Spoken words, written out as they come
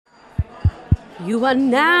You are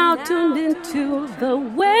now tuned into the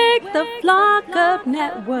Wake the Flock Up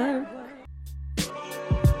Network.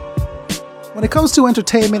 When it comes to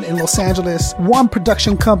entertainment in Los Angeles, one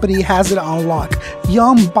production company has it on lock,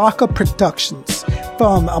 Young Baca Productions.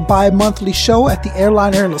 From a bi-monthly show at the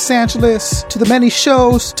Airliner in Los Angeles, to the many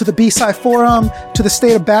shows, to the B-Side Forum, to the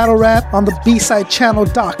State of Battle Rap on the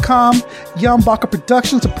BSidechannel.com, Young Baca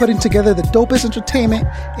Productions are putting together the dopest entertainment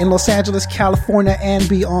in Los Angeles, California, and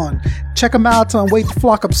beyond. Check them out on Wait the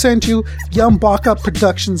Flock Up sent you,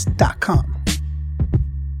 YoungBacaProductions.com.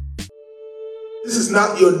 This is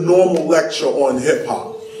not your normal lecture on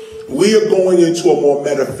hip-hop. We are going into a more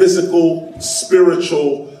metaphysical,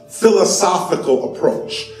 spiritual, philosophical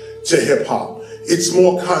approach to hip-hop. It's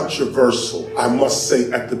more controversial, I must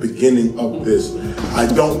say at the beginning of this. I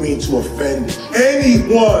don't mean to offend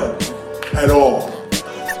anyone at all,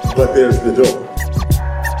 but there's the door.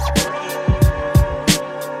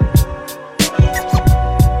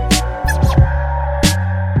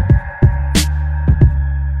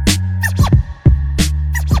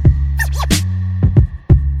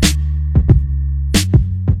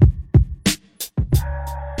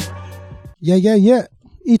 Yeah.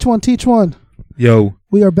 Each one, teach one. Yo.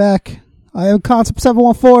 We are back. I am Concept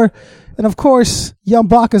 714. And of course, Young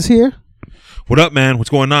Baca's here. What up, man? What's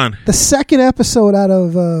going on? The second episode out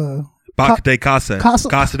of Baca de Casa.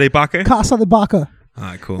 Casa de Baca? Casa de Baca. All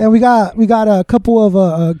right, cool. And we got a couple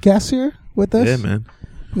of guests here with us. Yeah, man.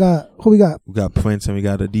 Who we got? We got Prince and we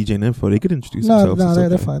got a DJ Info. They could introduce themselves. No,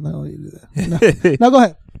 they're fine. I don't need to do that. No, go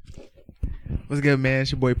ahead. What's good, man?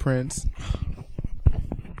 It's your boy Prince.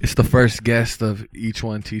 It's the first guest of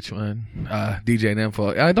EachOneTeachOne, DJ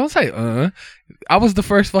Info. Don't say I was the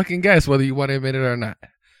first fucking guest, whether you want to admit it or not.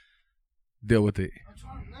 Deal with it. I'm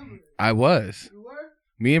trying to remember it. I was. You were?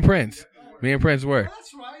 Me and Prince were.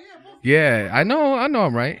 That's right. Yeah, I know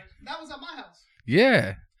I'm right. That was at my house.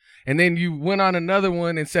 Yeah. And then you went on another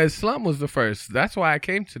one and said Slum was the first. That's why I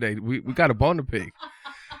came today. We got a bone to pick.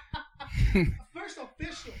 First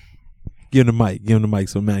official. Give him the mic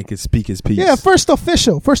so man can speak his piece. Yeah, first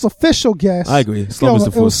official guest. I agree. Slum is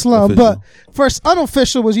the first. It was Slum, official. but first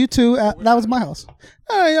unofficial was you two. That was my house.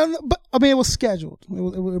 But I mean, it was scheduled. It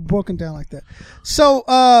was broken down like that. So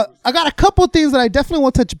I got a couple of things that I definitely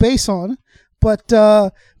want to touch base on. But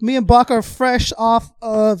me and Baca are fresh off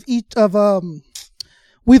of We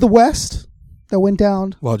the West that went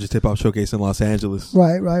down. Largest hip hop showcase in Los Angeles.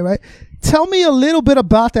 Right. Tell me a little bit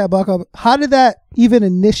about that, Baca. How did that even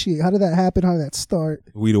initiate? How did that happen? How did that start?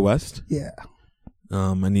 We the West? Yeah.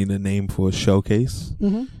 I needed a name for a showcase.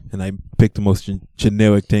 Mm-hmm. And I picked the most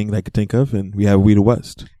generic thing I could think of, and we have We the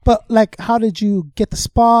West. But, how did you get the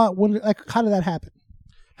spot? How did that happen?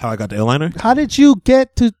 How I got the Airliner? How did you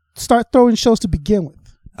get to start throwing shows to begin with?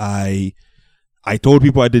 I told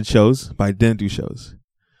people I did shows, but I didn't do shows.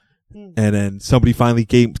 And then somebody finally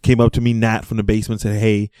came up to me, Nat from the basement, said,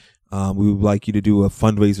 hey, we would like you to do a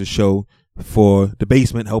fundraiser show for the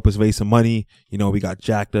basement, help us raise some money. You know, we got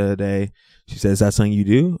jacked the other day. She says, is that something you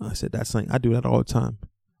do? I said, that's something I do that all the time.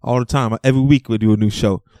 Every week we do a new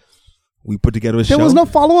show. We put together a show. There was no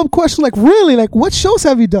follow-up question, really? What shows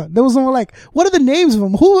have you done? There was no what are the names of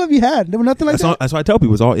them? Who have you had? There was nothing like that? That's why I tell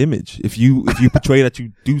people it's all image. If you portray that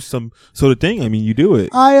you do some sort of thing, I mean, you do it.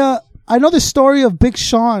 I know the story of Big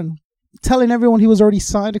Sean telling everyone he was already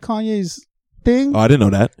signed to Kanye's thing. Oh, I didn't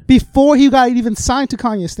know that. Before he got even signed to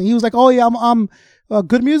Kanye's thing. He was like, oh yeah, I'm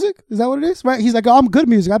Good Music? Is that what it is? Right? He's like, oh, I'm Good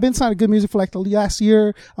Music. I've been signed to Good Music for the last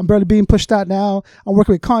year. I'm barely being pushed out now. I'm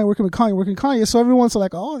working with Kanye. So everyone's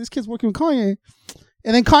like, oh, this kid's working with Kanye.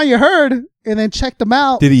 And then Kanye heard and then checked him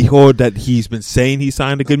out. Did he heard that he's been saying he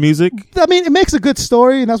signed to Good Music? I mean, it makes a good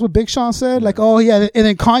story, and that's what Big Sean said. Oh yeah, and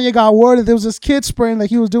then Kanye got word that there was this kid spraying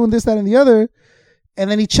he was doing this, that, and the other. And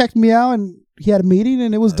then he checked me out and he had a meeting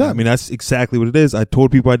and it was done. I mean, that's exactly what it is. I told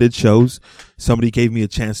people I did shows. Somebody gave me a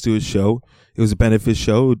chance to do a show. It was a benefit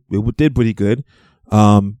show. It did pretty good.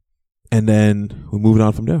 And then we moved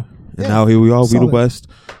on from there. And now here we are, We the West.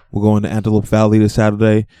 We're going to Antelope Valley this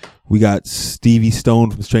Saturday. We got Stevie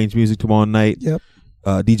Stone from Strange Music tomorrow night. Yep.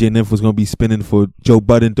 DJ Nymph was going to be spinning for Joe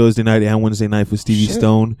Budden Thursday night and Wednesday night for Stevie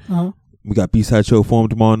Stone. Uh-huh. We got B-Side Show Forum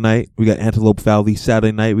tomorrow night. We got Antelope Valley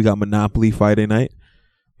Saturday night. We got Monopoly Friday night.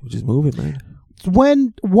 We're just moving, man.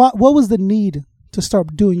 What was the need to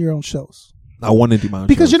start doing your own shows? I wanted to do my own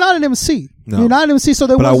because shows. you're not an MC. No. You're not an MC, so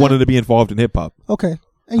But I wanted to be involved in hip hop. Okay.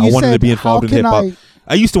 And I wanted to be involved in hip hop.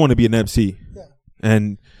 I used to want to be an MC. Yeah.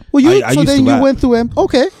 And well, you went through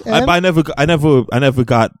okay. I never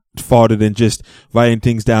got farther than just writing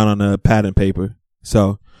things down on a pad and paper.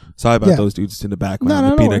 So sorry about those dudes in the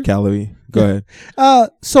background. The peanut gallery. Go ahead.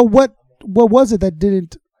 So what was it that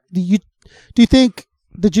didn't do you think,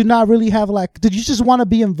 did you not really have did you just want to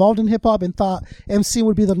be involved in hip hop and thought MC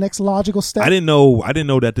would be the next logical step? I didn't know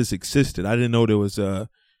that this existed. I didn't know there was a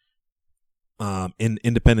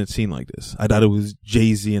independent scene like this. I thought it was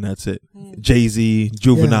Jay-Z and that's it. Jay-Z,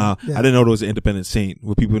 Juvenile. Yeah. I didn't know there was an independent scene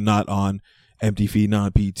with people not on MTV,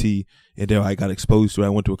 not PT. And there I got exposed to it. I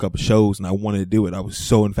went to a couple shows and I wanted to do it. I was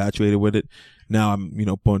so infatuated with it. Now I'm,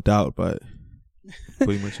 burnt out, but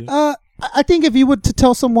pretty much it. I think if you were to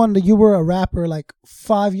tell someone that you were a rapper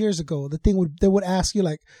 5 years ago, they would ask you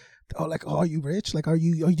oh, are you rich? Are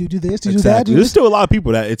you do this? Do you do that? There's still a lot of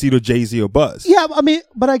people that it's either Jay-Z or Buzz. Yeah, I mean,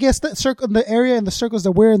 but I guess the area and the circles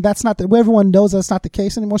that we're in, that's not everyone knows that's not the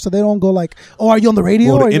case anymore. So they don't go oh, are you on the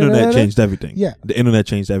radio? Well, the internet changed everything. Yeah, the internet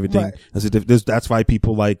changed everything. Right. That's why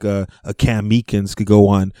people like a Cam Meekins could go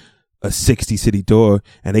on a 60 city tour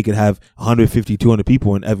and they could have 150, 200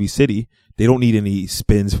 people in every city. They don't need any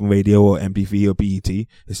spins from radio or MTV or BET.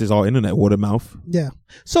 This is all internet, word of mouth. Yeah.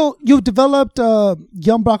 So you've developed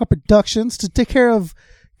Young Baca Productions to take care of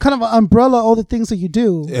kind of an umbrella all the things that you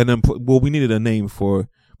do. And then, we needed a name for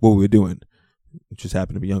what we were doing. It just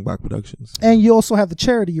happened to be Young Baca Productions. And you also have the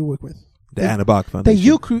charity you work with. The Anna Bach Foundation. That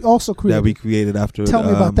you also created. That we created after. Tell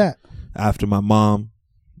me about that. After my mom.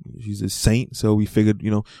 She's a saint, so we figured, we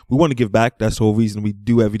want to give back. That's the whole reason we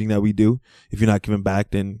do everything that we do. If you're not giving back,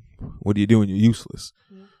 then what are you doing? You're useless.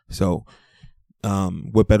 Mm-hmm. So,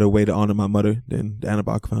 what better way to honor my mother than the Anna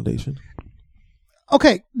Bach Foundation?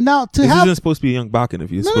 Okay, now this isn't supposed to be a Young Bacan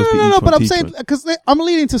if you're supposed to be no, but I'm saying, because I'm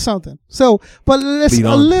leading to something. So, but let's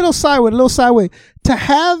a little sideway, to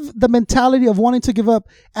have the mentality of wanting to give up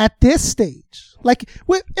at this stage. Like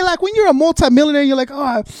when you're a multimillionaire, you're like,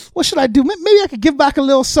 oh, what should I do? Maybe I could give back a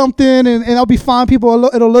little something and I'll be fine.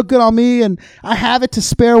 It'll look good on me and I have it to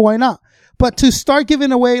spare. Why not? But to start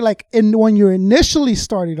giving away, when you're initially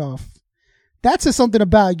started off, that says something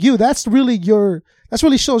about you. That really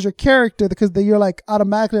shows your character, because you're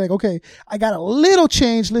automatically okay, I got a little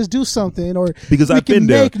change. Let's do something. Or because I've been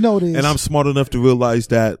there notice. And I'm smart enough to realize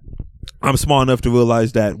that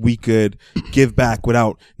we could give back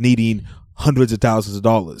without needing hundreds of thousands of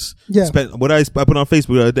dollars. Yeah. What I put on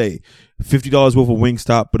Facebook the other day, $50 worth of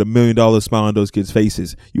Wingstop, but $1 million smile on those kids'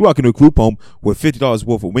 faces. You walk into a group home with $50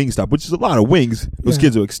 worth of Wingstop, which is a lot of wings. Those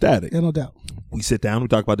kids are ecstatic. Yeah, no doubt. We sit down, we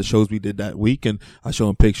talk about the shows we did that week, and I show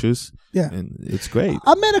them pictures. Yeah. And it's great.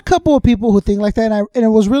 I met a couple of people who think like that, and it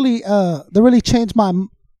was really, they really changed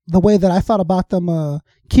the way that I thought about them.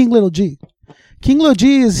 King Little G. King Lil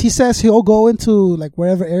G he says he'll go into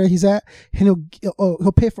wherever area he's at and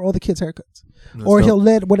he'll pay for all the kids' haircuts. Or he'll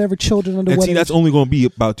let whatever children under. And see, that's only going to be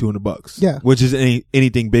about $200. Yeah. Which is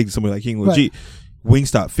anything big to somebody like King Lil G.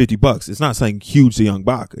 Wingstop, $50. It's not something huge to Young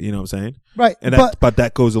Baca, you know what I'm saying? Right. And but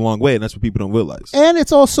that goes a long way, and that's what people don't realize. And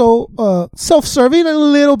it's also self-serving a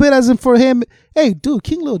little bit, as in for him, hey, dude,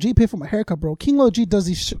 King Lil G paid for my haircut, bro. King Lil G does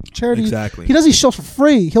these charities. Exactly. He does these shows for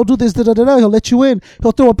free. He'll do this, he'll let you in.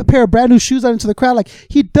 He'll throw a pair of brand new shoes out into the crowd.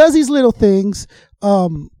 He does these little things,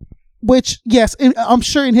 which, yes, I'm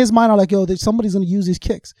sure in his mind are yo, somebody's going to use these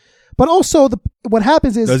kicks. But also, what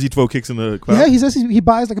happens is... Does he throw kicks in the crowd? Yeah, he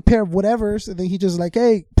buys a pair of whatevers, and then he just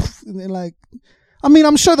hey, and then I mean,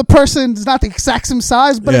 I'm sure the person's not the exact same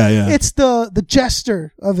size, but it's the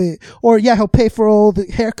gesture of it. Or he'll pay for all the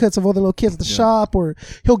haircuts of all the little kids at the shop, or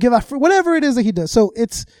he'll give out whatever it is that he does. So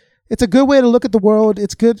it's a good way to look at the world.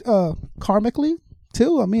 It's good karmically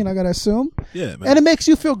too. I mean, I gotta assume. Yeah, man. And it makes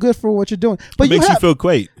you feel good for what you're doing. But it makes you feel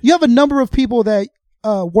great. You have a number of people that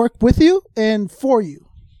work with you and for you.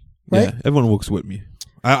 Right? Yeah, everyone works with me.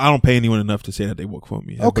 I don't pay anyone enough to say that they work for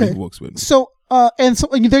me. Everybody works with me. So, and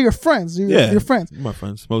they're your friends. Your friends. My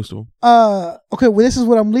friends, most of them. Okay, well, this is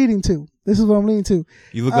what I'm leading to.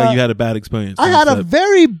 You look like you had a bad experience.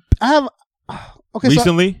 Okay.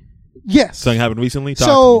 Recently? Yes. Something happened recently?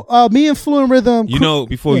 Me and Fluent Rhythm.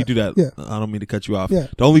 Before you do that, I don't mean to cut you off. Yeah.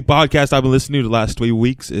 The only podcast I've been listening to the last 3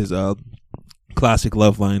 weeks is Classic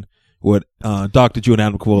Love Line with Dr. Drew and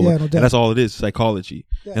Adam Carolla. And that's all it is, psychology.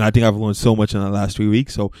 Yeah. And I think I've learned so much in the last 3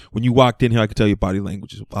 weeks. So when you walked in here, I could tell your body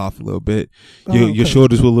language is off a little bit. Your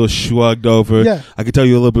shoulders were a little shrugged over. Yeah. I could tell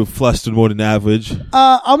you a little bit flustered more than average.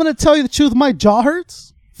 I'm going to tell you the truth. My jaw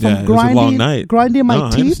hurts. It was a long night. Grinding my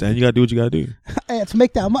teeth. I understand. You got to do what you got to do. I got to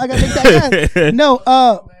make that. No,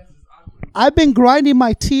 I've been grinding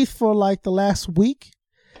my teeth for the last week.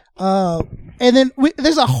 And then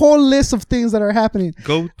there's a whole list of things that are happening.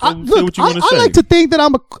 Go say what you want to say. I like to think that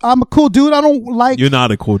I'm a cool dude. I don't like. You're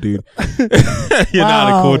not a cool dude. You're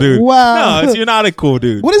not a cool dude. Wow. No, you're not a cool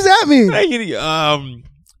dude. What does that mean?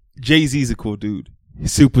 Jay-Z's a cool dude.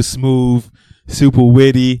 Super smooth, super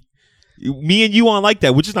witty. Me and you aren't like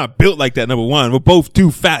that. We're just not built like that. Number one, we're both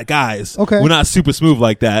two fat guys. Okay. We're not super smooth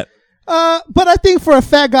like that. But I think for a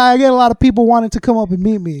fat guy, I get a lot of people wanting to come up and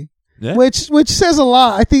meet me. Yeah. Which says a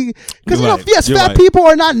lot. I think because yes, You're fat right. people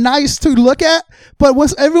are not nice to look at, but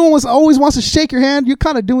everyone always wants to shake your hand, you're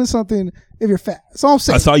kind of doing something if you're fat. That's all I'm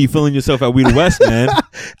saying. I saw you feeling yourself at We the West, man.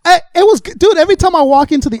 It was, dude. Every time I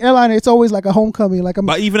walk into the airliner, it's always like a homecoming. Like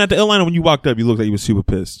But even at the airliner, when you walked up, you looked like you were super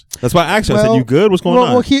pissed. That's why I asked you. I said, "You good? What's going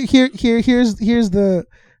on?" Well, here's the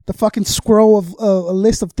fucking scroll of a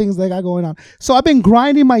list of things that I got going on. So I've been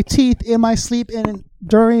grinding my teeth in my sleep and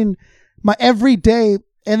during my every day.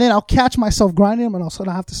 And then I'll catch myself grinding them and also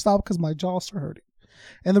I have to stop because my jaws start hurting.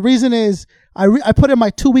 And the reason is I put in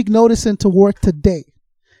my 2-week notice into work today.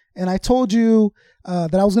 And I told you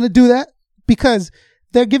that I was going to do that because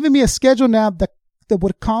they're giving me a schedule now that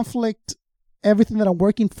would conflict everything that I'm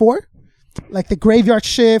working for. Like the graveyard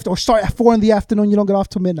shift or start at 4 p.m. You don't get off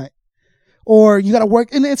till midnight. Or you got to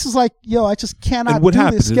work. And it's just like, yo, I just cannot and what do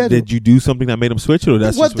happened? this schedule. Did you do something that made them switch it or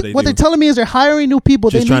that's just what they're telling me is they're hiring new people.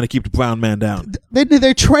 Just trying to keep the brown man down.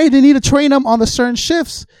 They're trained. They need to train them on the certain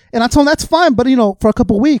shifts. And I told them that's fine, but for a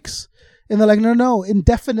couple of weeks. And they're like, no,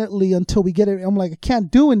 indefinitely until we get it. I'm like, I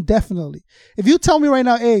can't do indefinitely. If you tell me right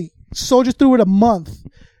now, hey, soldier through it a month,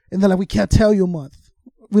 and they're like, we can't tell you a month.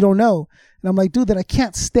 We don't know. And I'm like, dude, then I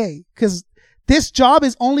can't stay because this job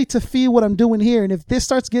is only to feed what I'm doing here. And if this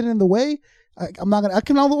starts getting in the way, I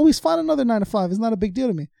can always find another 9 to 5. It's not a big deal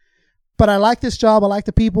to me. But I like this job. I like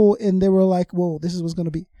the people. And they were like, whoa, this is what's going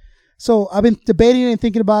to be. So I've been debating and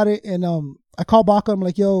thinking about it. And I called Baca. I'm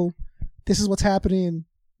like, yo, this is what's happening.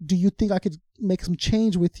 Do you think I could make some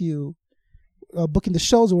change with you? Booking the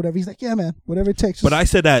shows or whatever. He's like, yeah, man, whatever it takes. But I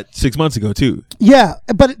said that 6 months ago too. Yeah.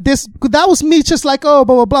 But that was me just like, oh,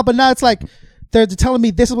 blah, blah, blah. But now it's like, they're telling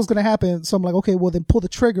me this is what's going to happen. So I'm like, okay, well then pull the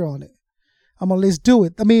trigger on it. I'm like, let's do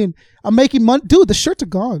it. I mean, I'm making money. Dude, the shirts are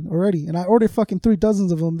gone already. And I ordered fucking 3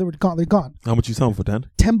 dozens of them. They were gone. They're gone. How much you selling for, $10?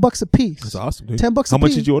 $10 a piece. That's awesome, dude. $10 a piece. How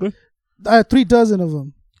much did you order? I had 3 dozen of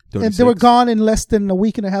them. 36. And they were gone in less than a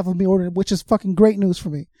week and a half of me ordering, which is fucking great news for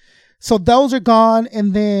me. So those are gone.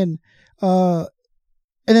 And then the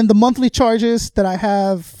monthly charges that I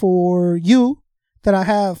have for you, that I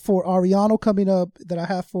have for Ariano coming up, that I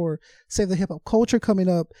have for Save the Hip Hop Culture coming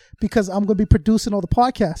up, because I'm going to be producing all the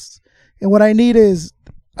podcasts. And what I need is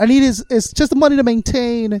just the money to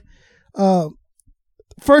maintain.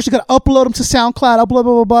 First, you got to upload them to SoundCloud, upload, blah,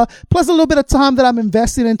 blah, blah. Plus a little bit of time that I'm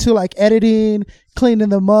investing into like editing, cleaning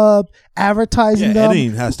them up, advertising them.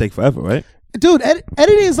 Editing has to take forever, right? Dude,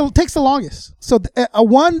 editing takes the longest. So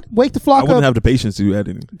Wake the Flock I wouldn't Up. have the patience to do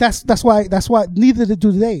editing. That's why neither to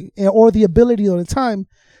do today or the ability or the time.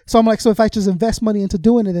 So I'm like, so if I just invest money into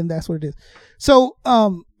doing it, then that's what it is. So,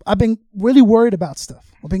 I've been really worried about stuff.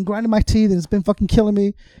 I've been grinding my teeth and it's been fucking killing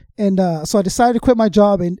me. And, so I decided to quit my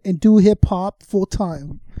job and do hip hop full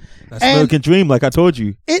time. That's American dream, like I told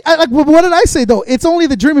you. What did I say though? It's only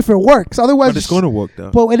the dream if it works. Otherwise, But it's going to work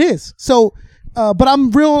though. Well, it is. So, but I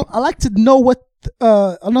like to know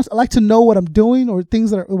I like to know what I'm doing or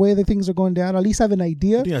the way that things are going down. At least have an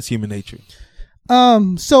idea. I think that's human nature.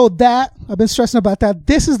 So that I've been stressing about that.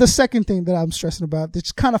 This is the second thing that I'm stressing about.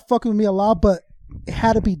 It's kind of fucking with me a lot, but it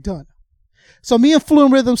had to be done. So me and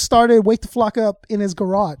Fluent Rhythm started Wake the Flock Up in his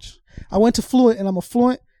garage. I went to Fluent and I'm a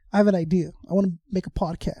Fluent. I have an idea. I want to make a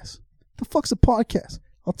podcast. The fuck's a podcast?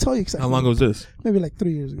 I'll tell you exactly. How long ago was this? Maybe like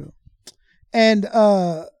 3 years ago. And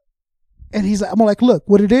he's like, I'm like, look,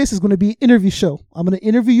 what it is going to be an interview show. I'm going to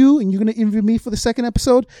interview you and you're going to interview me for the second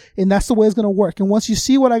episode. And that's the way it's going to work. And once you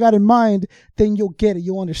see what I got in mind, then you'll get it.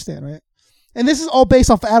 You'll understand, right? And this is all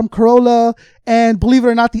based off Adam Carolla and, believe it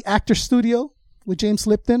or not, the Actor Studio with James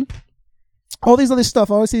Lipton. All these other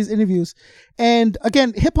stuff. I always see these interviews. And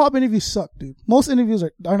again, hip hop interviews suck, dude. Most interviews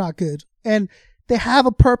are not good. And they have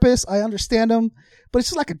a purpose. I understand them. But it's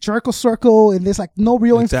just like a jerkle circle and there's like no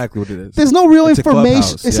real exactly what it is. There's no real it's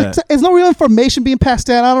information. It's no real information being passed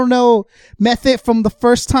down. I don't know method from the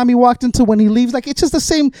first time he walked into when he leaves. Like, it's just the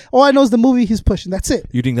same. All I know is the movie he's pushing. That's it.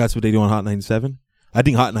 You think that's what they do on Hot 97? I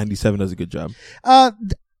think Hot 97 does a good job. I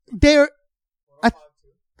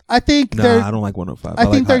think they're. I don't like 105.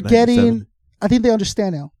 I think like they're getting. I think they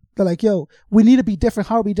understand now. They're like, yo, we need to be different.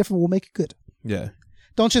 How are we different? We'll make it good. Yeah.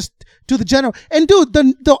 Don't just do the general. And dude,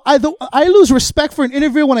 I lose respect for an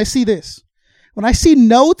interview when I see this. When I see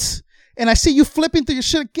notes and I see you flipping through your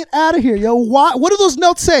shit, get out of here, yo. What do those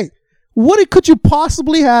notes say? What could you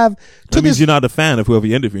possibly have? That means you're not a fan of whoever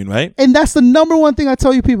you're interviewing, right? And that's the number one thing I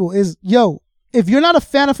tell you people is, yo, if you're not a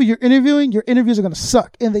fan of who you're interviewing, your interviews are going to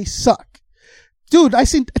suck. And they suck. Dude, I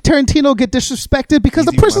seen Tarantino get disrespected because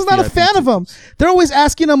the person's not a fan of him. They're always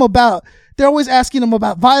asking him about they're always asking him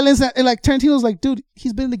about violence. And like Tarantino's like, dude,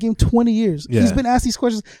 he's been in the game 20 years. Yeah. He's been asked these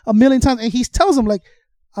questions a million times. And he tells him like,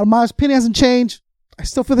 my opinion hasn't changed. I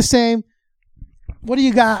still feel the same. What do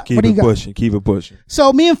you got? Keep what do you it got? pushing. Keep it pushing.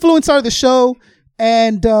 So me and Fluent started the show,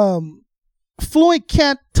 and Fluent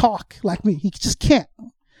can't talk like me. He just can't.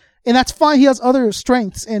 And that's fine. He has other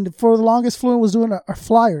strengths. And for the longest, Fluent was doing our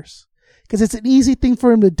flyers because it's an easy thing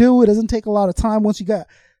for him to do. It doesn't take a lot of time. Once you got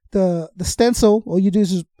the stencil, all you do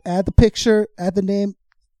is just add the picture, add the name.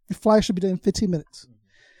 Your flyer should be done in 15 minutes.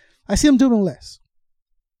 I see him doing less.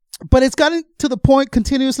 But it's gotten to the point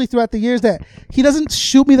continuously throughout the years that he doesn't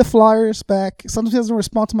shoot me the flyers back. Sometimes he doesn't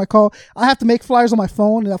respond to my call. I have to make flyers on my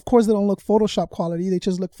phone. And of course, they don't look Photoshop quality. They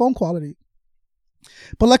just look phone quality.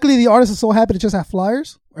 But luckily, the artists are so happy to just have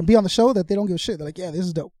flyers or be on the show that they don't give a shit. They're like, yeah, this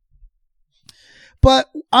is dope.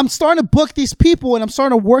 But I'm starting to book these people, and I'm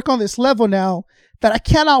starting to work on this level now that I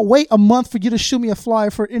cannot wait a month for you to shoot me a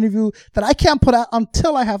flyer for an interview that I can't put out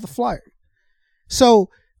until I have the flyer.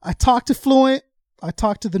 So I talked to Fluent. I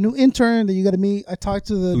talked to the new intern that you got to meet. I talked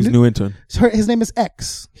to the Who's new intern? His name is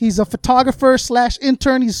X. He's a photographer /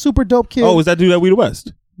 intern. He's a super dope kid. Oh, is that dude at We the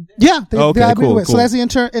West? Yeah. Okay, cool. So that's the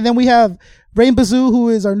intern. And then we have Rain Bazoo, who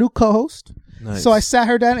is our new co-host. Nice. So I sat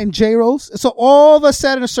her down, and J Rose. So all of us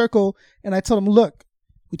sat in a circle, and I told him, look,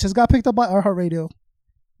 we just got picked up by iHeartRadio.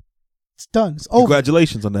 It's done. It's over.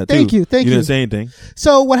 Congratulations on that, too. Thank you. You didn't say anything.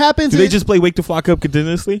 So what happens Do they just play Wake the Flock Up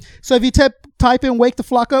continuously? So if you type in Wake the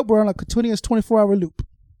Flock Up, we're on a continuous 24-hour loop.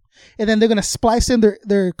 And then they're going to splice in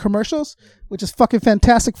their commercials, which is fucking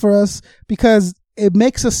fantastic for us because it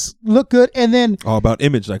makes us look good. And then All about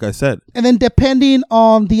image, like I said. And then depending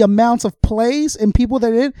on the amounts of plays and people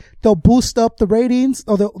that are in, they'll boost up the ratings,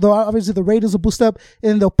 or they'll obviously the ratings will boost up,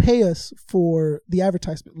 and then they'll pay us for the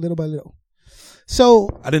advertisement little by little. So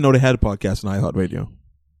I didn't know they had a podcast on iHeartRadio.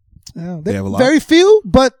 they have a lot. Very few,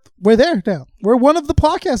 but we're there now. We're one of the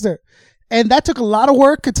podcasts there. And that took a lot of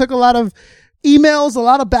work. It took a lot of emails, a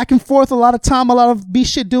lot of back and forth, a lot of time, a lot of B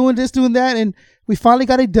shit doing this, doing that. And we finally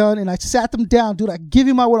got it done. And I sat them down, dude. I give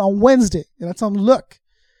you my word on Wednesday. And I told them, look,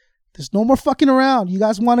 there's no more fucking around. You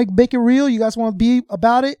guys want to make it real? You guys want to be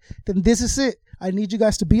about it? Then this is it. I need you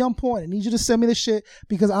guys to be on point. I need you to send me the shit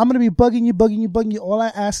because I'm going to be bugging you. All I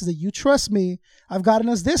ask is that you trust me. I've gotten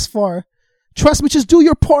us this far. Trust me, just do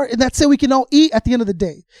your part, and that's it. We can all eat at the end of the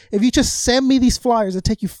day. If you just send me these flyers that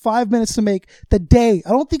take you 5 minutes to make the day, I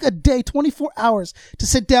don't think a day, 24 hours to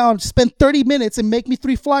sit down, spend 30 minutes and make me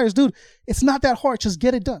 3 flyers. Dude, it's not that hard. Just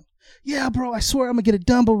get it done. Yeah, bro, I swear I'm going to get it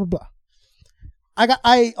done, blah, blah, blah.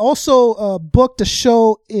 I also booked a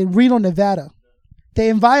show in Reno, Nevada. They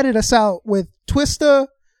invited us out with Twista,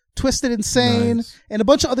 Twisted Insane, Nice. and a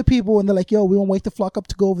bunch of other people. And they're like, yo, we want Wake the Flock Up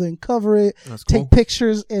to go over there and cover it, That's take cool.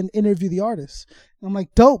 pictures, and interview the artists. And I'm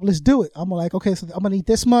like, dope, let's do it. I'm like, okay, so I'm going to need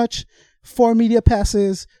this much, 4 media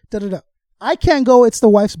passes, da-da-da. I can't go. It's the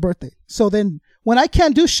wife's birthday. So then when I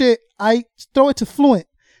can't do shit, I throw it to Fluent.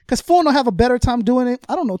 Because Fluent will have a better time doing it.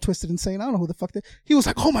 I don't know Twisted Insane. I don't know who the fuck that. He was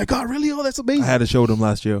like, oh my God, really? Oh, that's amazing. I had a show with him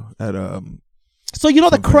last year at So you know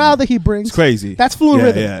the crowd that he brings? It's crazy. That's Fluent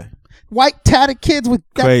Rhythm. Yeah. White tatted kids with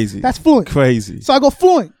that, Crazy. That's Fluent. Crazy. So I go,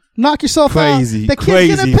 Fluent, knock yourself Crazy. out. The kid's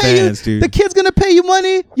Crazy gonna pay fans, you. dude. The kid's gonna pay you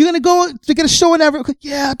money. You're gonna go to get a show and everything.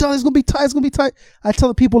 Yeah, dog, it's gonna be tight. It's gonna be tight. I tell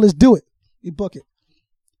the people, let's do it. We book it.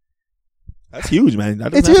 That's huge, man. That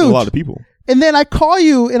It's doesn't happen to huge. a lot of people. And then I call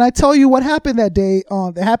you and I tell you what happened that day.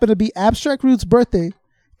 It happened to be Abstract Roots' birthday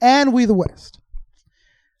and We the West.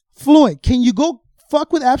 Fluent, can you go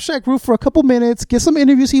fuck with Abstract Root for a couple minutes, get some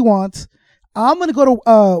interviews he wants? I'm going to go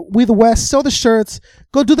to We the West, sell the shirts,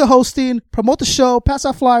 go do the hosting, promote the show, pass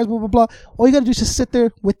out flyers, blah, blah, blah. All you got to do is just sit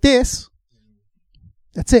there with this.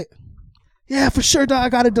 That's it. Yeah, for sure, dog. I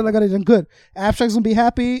got it done. Good. Abstract's going to be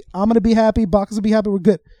happy. I'm going to be happy. Baca's going to be happy. We're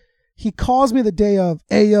good. He calls me the day of,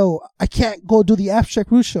 hey, yo, I can't go do the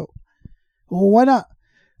Abstract Root show. Well, why not?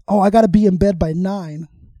 Oh, I got to be in bed by 9. And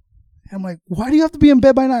I'm like, why do you have to be in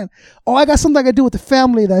bed by 9? Oh, I got something I got to do with the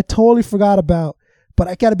family that I totally forgot about. But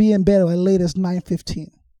I got to be in bed by late as 9:15.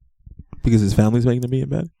 Because his family's making him be in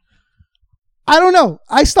bed? I don't know.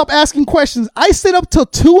 I stopped asking questions. I stayed up till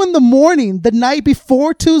 2 a.m. the night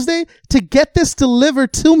before Tuesday to get this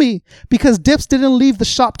delivered to me because Dips didn't leave the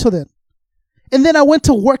shop till then. And then I went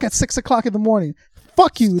to work at 6 o'clock in the morning.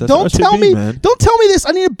 Fuck you. That's how Don't it should tell be, me. man. Don't tell me this.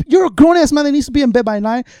 You're a grown ass man that needs to be in bed by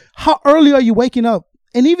 9. How early are you waking up?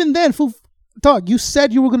 And even then, dog, you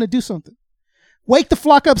said you were going to do something. Wake the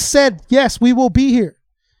Flock Up said, yes, we will be here.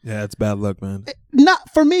 Yeah, it's bad luck, man.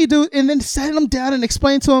 Not for me, dude. And then setting them down and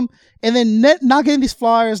explain to him, and then not getting these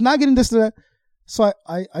flyers, not getting this, that. So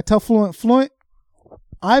I tell Fluent,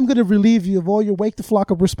 I'm going to relieve you of all your Wake the Flock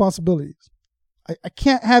Up responsibilities. I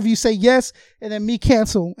can't have you say yes and then me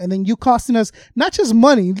cancel and then you costing us not just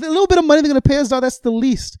money, the little bit of money they're gonna pay us, dog. That's the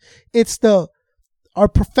least. It's our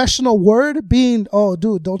professional word being, oh,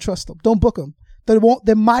 dude, don't trust them, don't book them.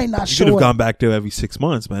 They might not show up. You could have gone back there every 6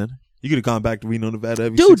 months, man. You could have gone back to Reno, Nevada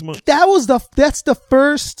every Dude, 6 months. That's the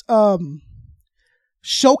first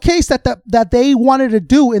showcase that they wanted to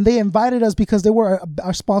do, and they invited us because they were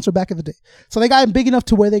our sponsor back in the day. So they got big enough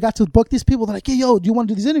to where they got to book these people. They're like, hey, yo, do you want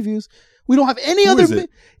to do these interviews? We don't have any Who other. is it?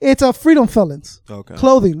 It's a Freedom Felons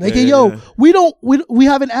clothing. Like, hey, yo, we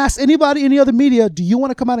haven't asked anybody, any other media. Do you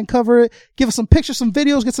want to come out and cover it? Give us some pictures, some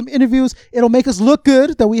videos, get some interviews. It'll make us look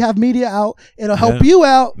good that we have media out. It'll help you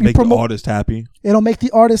out. Make the artist happy. It'll make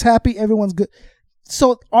the artist happy. Everyone's good.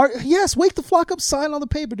 So, yes, wake the flock up, sign on the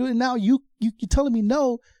paper, dude. And now you're telling me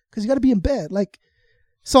no because you got to be in bed. Like,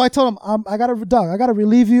 so I told him, I got to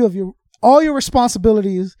relieve you of all your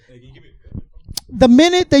responsibilities. The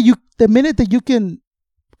minute that you can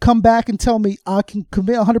come back and tell me I can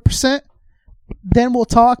commit 100%, then we'll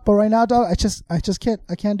talk. But right now, dog, I just can't.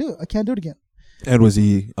 I can't do it. I can't do it again. And was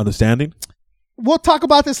he understanding? We'll talk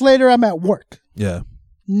about this later. I'm at work. Yeah.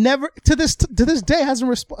 Never to this day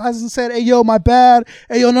hasn't said, hey, yo, my bad.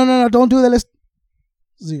 Hey, yo, no, don't do that. Let's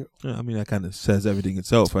zero. Yeah, I mean, that kind of says everything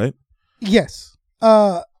itself, right? Yes.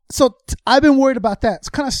 So I've been worried about that. It's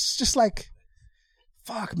kind of just like,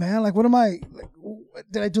 fuck, man. Like, what am I? Like,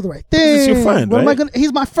 did I do the right thing? He's your friend, what right? am I gonna?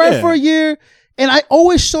 He's my friend for a year, and I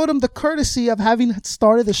always showed him the courtesy of having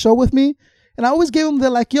started the show with me, and I always gave him the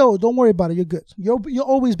like, yo, don't worry about it. You're good. You'll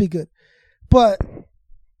always be good. But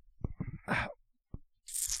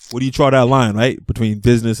what do you draw that line, right, between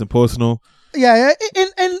business and personal? Yeah,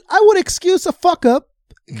 and I would excuse a fuck up.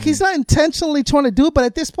 He's not intentionally trying to do it, but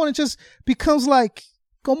at this point, it just becomes like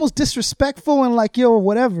almost disrespectful and like, yo,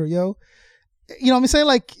 whatever, yo. You know what I'm saying?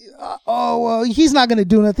 Like, well, he's not going to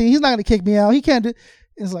do nothing. He's not going to kick me out. He can't do.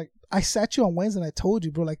 It's like, I sat you on Wednesday and I told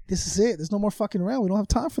you, bro, like, this is it. There's no more fucking around. We don't have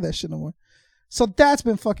time for that shit no more. So that's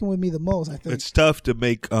been fucking with me the most, I think. It's tough to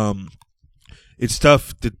make, it's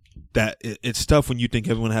tough when you think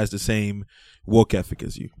everyone has the same work ethic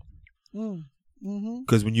as you.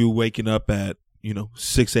 Because when you're waking up at,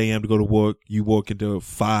 6 a.m. to go to work, you work until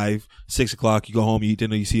 5, 6 o'clock, you go home, you eat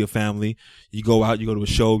dinner, you see your family, you go out, you go to a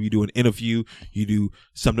show, you do an interview, you do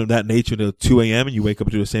something of that nature until 2 a.m. and you wake up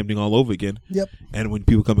and do the same thing all over again. Yep. And when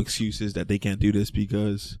people come excuses that they can't do this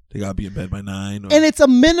because they gotta be in bed by 9. And it's a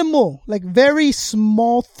minimal, like very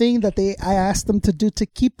small thing that I asked them to do to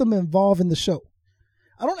keep them involved in the show.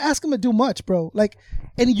 I don't ask them to do much, bro. Like,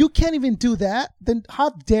 and you can't even do that. Then how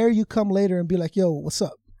dare you come later and be like, yo, what's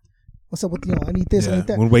up? What's up with, I need this, I need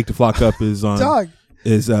that. When Wake the Flock Up is on, dog,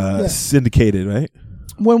 is syndicated, right?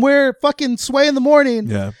 When we're fucking sway in the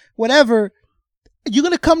morning, whatever, you're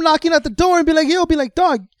going to come knocking at the door and be like, yo,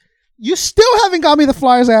 dog, you still haven't got me the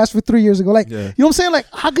flyers I asked for 3 years ago. Like, you know what I'm saying? Like,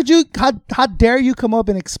 how dare you come up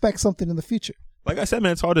and expect something in the future? Like I said,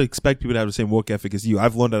 man, it's hard to expect people to have the same work ethic as you.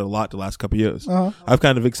 I've learned that a lot the last couple of years. I've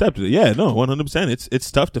kind of accepted it. Yeah, no, 100%.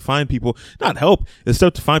 It's tough to find people, not help. It's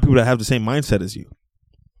tough to find people that have the same mindset as you.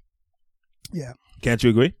 Yeah. Can't you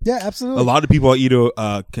agree? Yeah, absolutely. A lot of people are either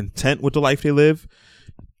content with the life they live,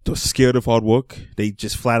 they're scared of hard work, they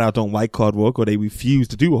just flat out don't like hard work, or they refuse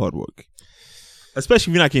to do hard work.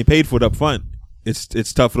 Especially if you're not getting paid for it up front.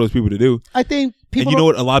 It's tough for those people to do. I think people. And you know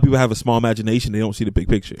what? A lot of people have a small imagination. They don't see the big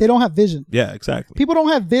picture. They don't have vision. Yeah, exactly. People don't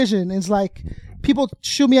have vision. It's like people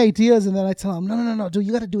shoot me ideas, and then I tell them, no, dude,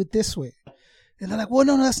 you got to do it this way. And they're like, well,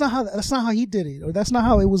 no, that's not how he did it, or that's not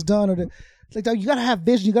how it was done, or like, you gotta have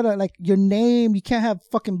vision. You gotta, like, your name. You can't have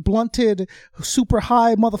fucking blunted, super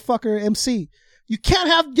high motherfucker MC. You can't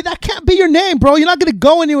have, that can't be your name, bro. You're not gonna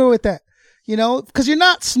go anywhere with that, because you're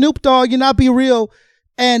not Snoop Dogg. You're not Be Real,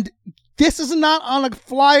 and this is not on a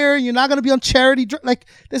flyer. You're not gonna be on charity. Like,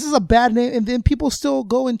 this is a bad name, and then people still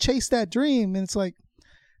go and chase that dream, and it's like,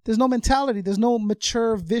 there's no mentality. There's no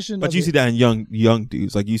mature vision. But you see that in young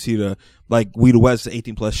dudes. Like, you see We the West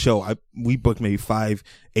 18 plus show. We booked maybe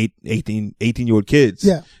 18-year-old kids.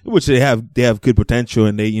 Yeah. Which they have good potential,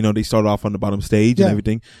 and they start off on the bottom stage and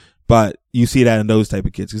everything. But you see that in those type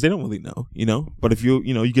of kids because they don't really know, But if you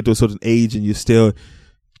get to a certain age and you're still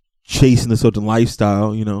chasing a certain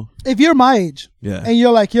lifestyle, If you're my age, and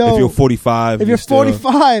you're like, yo, if you're 45, and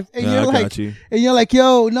you're like,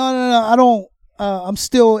 yo, no, I don't. I'm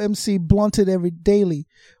still MC blunted every daily,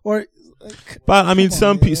 or. But I mean,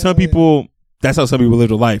 some people. That's how some people live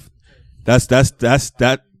their life. That's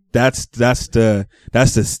the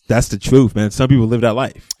truth, man. Some people live that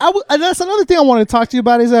life. And that's another thing I want to talk to you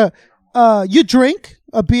about is you drink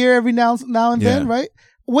a beer every now and then, right?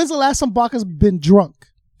 When's the last time Baca's been drunk?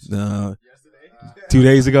 2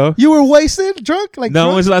 days ago. You were wasted, drunk? Like No,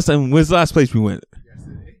 drunk? when's the last time? When's the last place we went?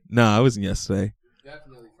 No, it wasn't yesterday.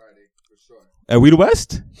 Definitely Friday for sure. At Weeda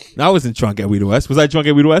West? No, I wasn't drunk at Weeda West. Was I drunk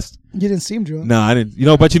at Weeda West? You didn't seem drunk. No, I didn't.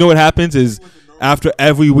 But you know what happens is after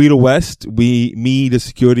every Weeda West, me, the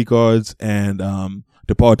security guards, and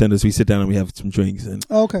the bartenders, we sit down and we have some drinks and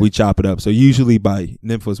Okay. we chop it up. So usually by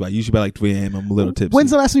usually by like 3 a.m. I'm a little tipsy.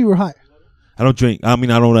 When's the last time you were high? I don't drink. I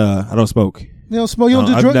mean, I don't smoke. You don't smoke. You don't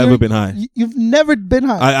do I've drugs. never been high. You've never been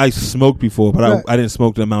high. I smoked before, but Right. I didn't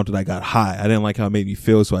smoke the amount that I got high. I didn't like how it made me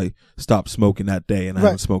feel, so I stopped smoking that day, and I Right.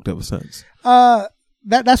 haven't smoked ever since.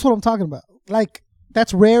 That's what I'm talking about. Like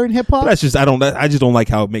that's rare in hip hop. But that's just I just don't like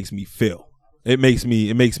how it makes me feel. It makes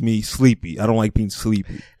me sleepy. I don't like being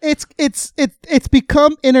sleepy. It's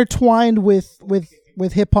become intertwined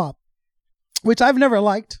with hip hop, which I've never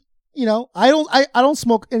liked. I don't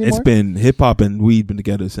smoke anymore. It's been hip hop and weed been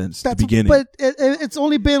together since the beginning. But it's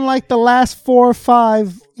only been like the last 4 or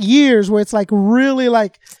 5 years where it's like really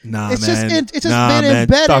like It's been man.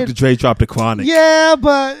 embedded. Dr. Dre dropped the Chronic. Yeah,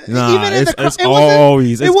 but Nah, even in it's it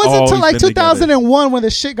always wasn't until like been together. 2001 when the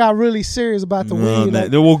shit got really serious about the No, weed. man.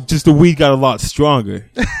 Like, Well, just the weed got a lot stronger.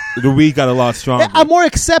 The weed got a lot stronger. I'm more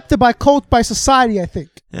accepted by society, I think.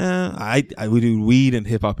 Yeah, we do weed and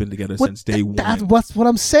hip hop been together since day one. That's what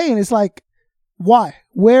I'm saying. It's like, why?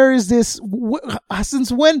 Where is this?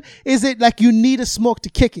 Since when is it like you need a smoke to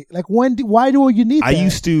kick it? Like why do you need that? I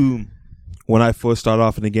used to, when I first started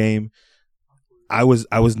off in the game, I was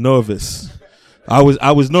nervous. I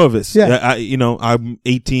was nervous. Yeah. I'm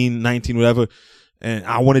 18, 19, whatever, and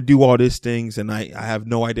I want to do all these things, and I have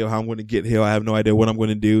no idea how I'm going to get here. I have no idea what I'm going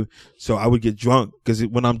to do. So I would get drunk because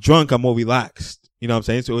when I'm drunk, I'm more relaxed. You know what I'm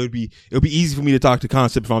saying? So it'll be easy for me to talk to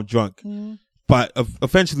concept if I'm drunk. Mm. But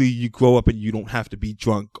eventually you grow up and you don't have to be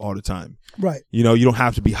drunk all the time. Right. You don't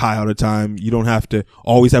have to be high all the time. You don't have to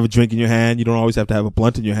always have a drink in your hand. You don't always have to have a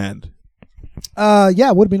blunt in your hand. Yeah,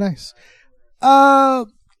 it would be nice.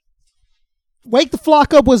 Wake the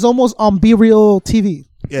Flock Up was almost on Be Real TV.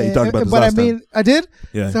 Yeah, you talked about this but last I mean, time. I did.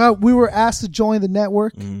 Yeah. So we were asked to join the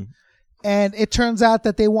network, Mhm. and it turns out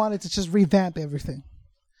that they wanted to just revamp everything.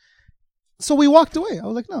 So we walked away. I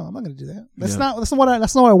was like, no, I'm not going to do that. That's not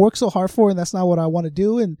what I work so hard for, and that's not what I want to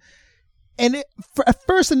do. And at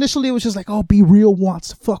first, initially, it was just like, oh, Be Real wants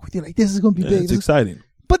to fuck with you. Like, this is going to be big. It's exciting.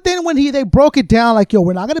 But then when they broke it down, like, yo,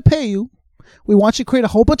 we're not going to pay you. We want you to create a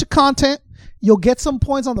whole bunch of content. You'll get some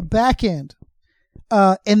points on the back end.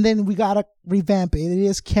 And then we got to revamp it. It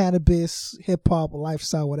is cannabis, hip hop,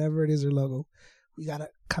 lifestyle, whatever it is, their logo. We got to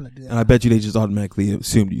kind of do that. And I bet you they just automatically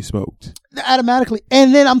assumed you smoked. Automatically.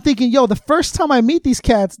 And then I'm thinking, yo, the first time I meet these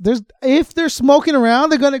cats, if they're smoking around,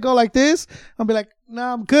 they're going to go like this. I'll be like,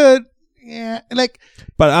 nah, I'm good. Yeah. Like,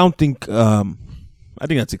 But I don't think, I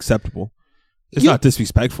think that's acceptable. It's not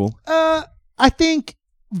disrespectful. I think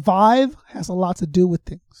vibe has a lot to do with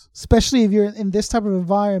things, especially if you're in this type of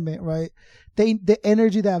environment, right? The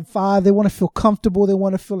energy, that vibe, they want to feel comfortable. They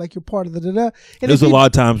want to feel like you're part of the da-da. And There's a lot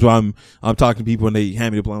of times where I'm talking to people and they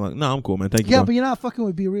hand me the blunt. I'm like, no, I'm cool, man. Thank you. Yeah, bro. but you're not fucking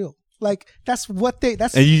with Be Real. Like, that's what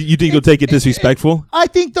that's. And you think they'll take it disrespectful? I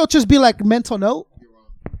think they'll just be like, mental note.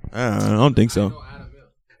 I don't think so.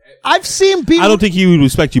 I've seen Be I don't think he would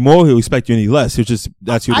respect you more. He'll respect you any less. It's just,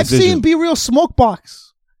 that's your I've decision. seen Be Real smoke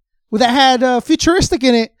box that had Futuristic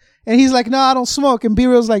in it. And he's like, no, I don't smoke. And Be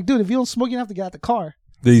Real's like, dude, if you don't smoke, you don't have to get out the car.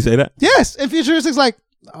 Did he say that? Yes. And Futuristic's like,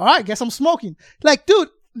 all right, guess I'm smoking. Like, dude,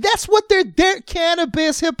 that's what their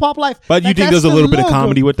cannabis hip hop life. But you like, think that's there's a the little bit of logo.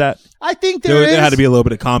 comedy with that? I think there is. There had to be a little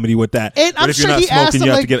bit of comedy with that. And but I'm if you're sure not he asked smoking, him,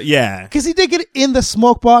 you have like, to get it. Yeah. Because he did get it in the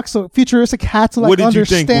smoke box, so Futuristic had to like What did you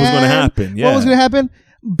understand think was gonna happen? what was Yeah. going to happen.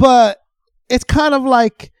 But it's kind of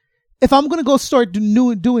like, if I'm going to go start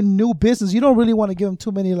doing new business, you don't really want to give them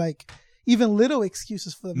too many like even little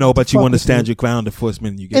excuses for them. No, but you fuck want to with stand your ground the first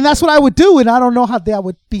minute you get and that's there. what I would do, and I don't know how that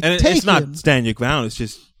would be And taken. it's not stand your ground. It's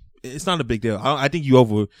just, it's not a big deal. I think you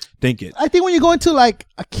overthink it. I think when you go into like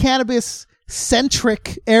a cannabis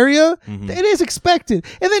centric area, Mm-hmm. it is expected.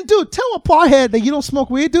 And then, dude, tell a pothead that you don't smoke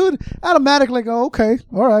weed, dude. Automatically, like, oh, okay,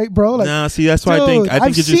 all right, bro. Like, Nah, see, that's why dude, I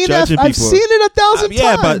think you're just seen judging that, people. I've seen it 1,000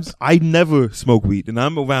 Yeah, times. but I never smoke weed, and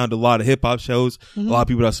I'm around a lot of hip hop shows. A lot of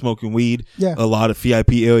people that are smoking weed. Yeah. A lot of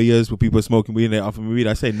VIP areas where people are smoking weed and they offer me weed.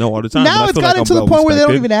 I say no all the time. Now but I it's feel gotten like to I'm the point where they don't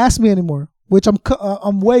well-respected. even ask me anymore, which I'm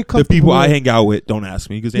way comfortable The people I with. hang out with don't ask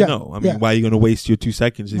me because they Yeah, know. I mean, yeah. why are you going to waste your 2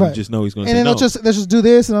 seconds if Right. you just know he's going to And say then no? they'll just do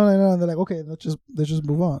this, and they're like, okay, let's just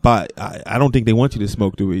move on. But I don't think they want you to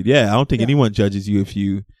smoke the weed. Yeah, I don't think anyone judges you if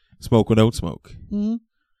you smoke or don't smoke. Mhm.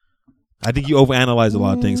 I think you overanalyze a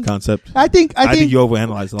lot of things, Concept. I think you overanalyze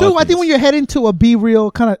a lot of dude, I things. think when you're heading to a Be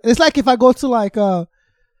Real kind of, it's like if I go to like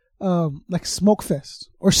like Smoke Fest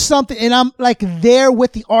or something, and I'm like there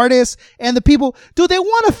with the artists and the people, dude, they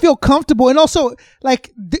want to feel comfortable, and also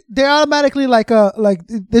like they're automatically like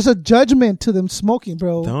there's a judgment to them smoking,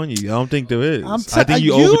 bro. Telling you, I don't think there is. I think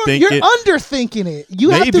you overthink you're it. underthinking it.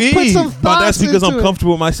 You have to put some thoughts but that's because into I'm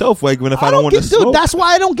comfortable with myself. Like if I don't want to dude, smoke, that's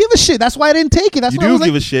why I don't give a shit. That's why I didn't take it. That's you why I do was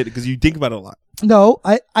give like, a shit because you think about it a lot. No,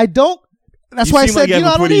 I don't. That's you why I seem said like you have I a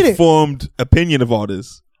don't pretty need it. formed opinion of all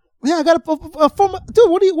this. Yeah, I got a form. Dude,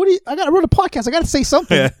 what do you? I got to run a podcast. I got to say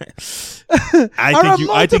something.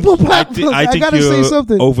 I think you're you're say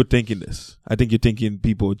something. overthinking this. I think you're thinking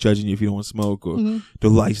people are judging you if you don't want to smoke, or the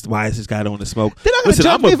lights. Why is this guy don't want to smoke? Listen,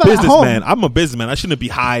 I'm a businessman. I'm a businessman. I shouldn't be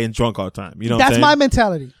high and drunk all the time. You know, that's my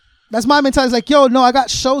mentality. That's my mentality. It's like, yo, no, I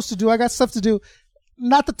got shows to do. I got stuff to do.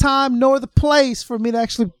 Not the time nor the place for me to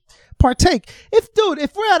actually partake. If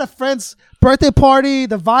we're at a friend's birthday party,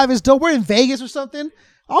 the vibe is dope. We're in Vegas or something.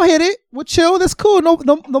 I'll hit it. We'll chill. That's cool.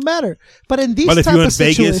 No matter. But in these type of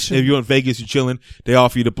situations, if you're in Vegas, you're chilling. They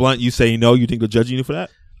offer you the blunt. You say no. You think they're judging you for that?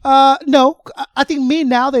 No. I think me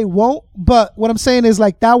now they won't. But what I'm saying is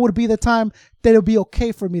like that would be the time that it'll be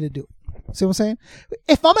okay for me to do. See what I'm saying?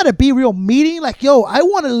 If I'm at a Be Real meeting, like, yo, I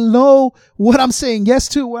want to know what I'm saying yes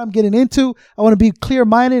to, what I'm getting into. I want to be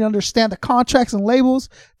clear-minded and understand the contracts and labels,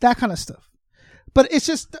 that kind of stuff. But it's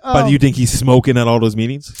just... but do you think he's smoking at all those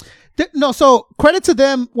meetings? No, so credit to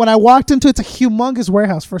them. When I walked into it's a humongous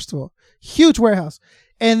warehouse, first of all. Huge warehouse.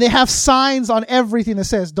 And they have signs on everything that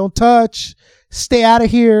says, don't touch, stay out of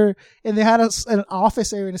here. And they had an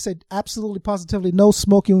office area that said, absolutely, positively, no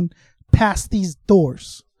smoking past these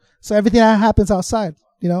doors. So everything that happens outside,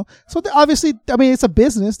 you know? So obviously, I mean, it's a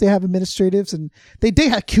business. They have administratives and they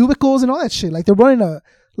have cubicles and all that shit. Like they're running a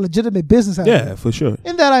legitimate business out Yeah, for sure.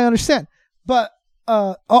 In that I understand. But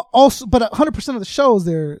also, but 100% of the shows,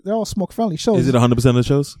 they're all smoke friendly shows. Is it 100% of the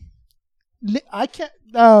shows? I can't.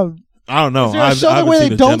 I don't know. Is there a show where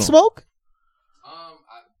they don't smoke?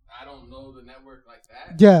 I don't know the network like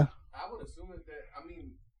that. Yeah. I would assume that. I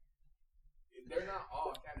mean, they're not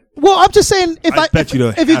all cannabis. Well, I'm just saying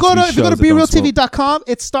if you go to BeRealTV.com,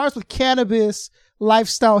 it starts with cannabis,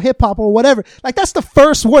 lifestyle, hip hop, or whatever. Like that's the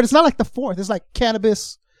first word. It's not like the fourth. It's like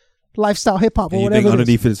cannabis, lifestyle, hip hop, or you whatever. Think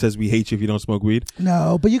underneath it says we hate you if you don't smoke weed?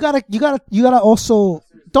 No, but you gotta also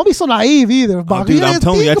don't be so naive either. Oh, dude, I'm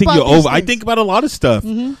telling you, I think you're over. I think about a lot of stuff.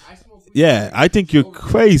 Mm-hmm. Yeah, I think you're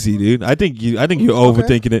crazy, dude. I think you're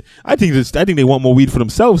overthinking it. I think they want more weed for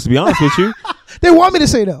themselves. To be honest with you, they want me to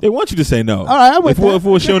say no. They want you to say no. All right, I'm with that. If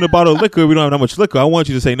we're showing a bottle of liquor, we don't have that much liquor. I want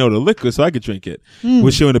you to say no to liquor so I can drink it.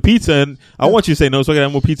 We're showing a pizza, and I want you to say no so I can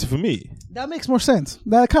have more pizza for me. That makes more sense.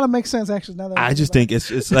 That kind of makes sense, actually. Now that I just think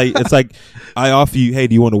it's like I offer you, hey,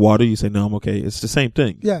 do you want a water? You say no, I'm okay. It's the same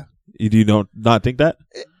thing. Yeah. Do you not think that?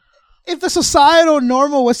 If the societal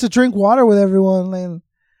normal was to drink water with everyone, then.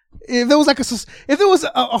 If there was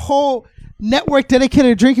a whole network dedicated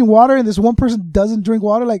to drinking water and this one person doesn't drink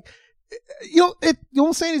water, like, you know what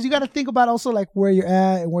I'm saying is you got to think about also like where you're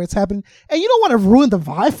at and where it's happening, and you don't want to ruin the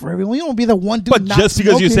vibe for everyone. You don't want to be the one dude. But just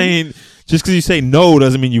because you say no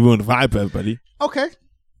doesn't mean you ruin the vibe for everybody. Okay.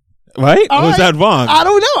 Right? Or is that wrong? I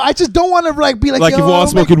don't know. I just don't want to be like if we're all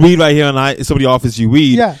smoking weed right here and somebody offers you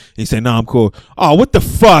weed, and you say, no, I'm cool. Oh, what the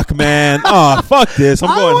fuck, man? Oh, fuck this.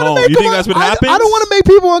 I'm going home. You think that's what happens? I don't want to make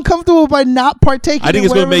people uncomfortable by not partaking. I think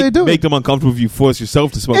it's going to make them uncomfortable if you force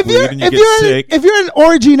yourself to smoke weed and you get sick. If you're in an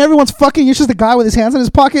orgy and everyone's fucking, you're just a guy with his hands in his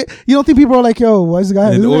pocket, you don't think people are like, yo, why is the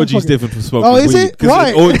guy? And the orgy's different from smoking weed. Oh, is it?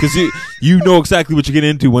 Right. Because you know exactly what you're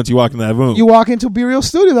getting into once you walk in that room. You walk into Be Real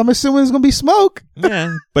Studios, I'm assuming there's going to be smoke.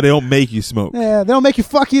 Yeah, but they don't make you smoke. Yeah, they don't make you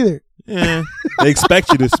fuck either. Yeah, they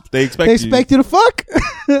expect you to. They expect you to fuck.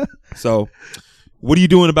 So, what are you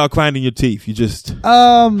doing about grinding your teeth? You just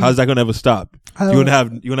how's that gonna ever stop? You gonna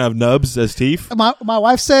have nubs as teeth? My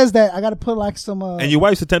wife says that I gotta put like some. And your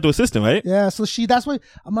wife's a dental assistant, right? Yeah, so that's why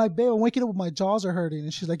I'm like, babe, I'm waking up with my jaws are hurting,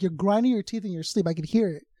 and she's like, you're grinding your teeth in your sleep. I can hear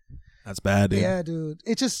it. That's bad, dude. Yeah, dude.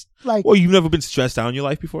 It's just like. Well, you've never been stressed out in your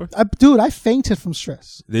life before? Dude, I fainted from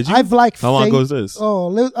stress. Did you? I've like. How long ago was this?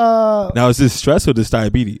 Now is this stress or this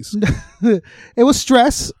diabetes? It was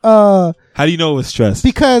stress. How do you know it was stress?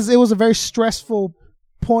 Because it was a very stressful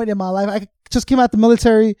point in my life. I just came out the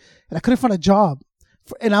military and I couldn't find a job.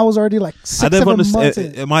 And I was already like 6-7 months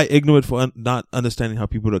in. Am I ignorant for not understanding how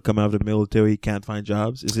people that come out of the military can't find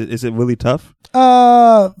jobs? Is it really tough?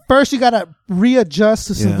 First you gotta readjust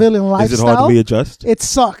to civilian lifestyle. Is it hard to readjust? It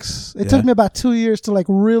sucks. It took me about 2 years to like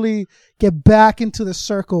really get back into the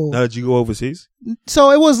circle. Now, did you go overseas?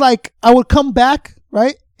 So it was like I would come back,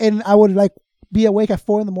 right, and I would like be awake at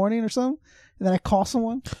 4 a.m. or something. And then I call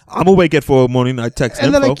someone. I'm awake at 4 a.m. I text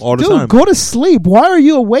info all the time. Dude, go to sleep. Why are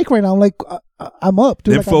you awake right now? I'm like, I'm up,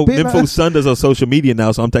 dude. Nympho's son does on social media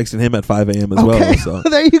now, so I'm texting him at 5 a.m. as well. So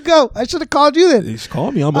there you go. I should have called you then. Just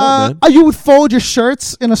call me. I'm up, man. You would fold your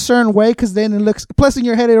shirts in a certain way because then it looks. Plus, in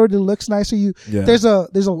your head, it already looks nicer. There's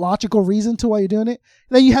a logical reason to why you're doing it.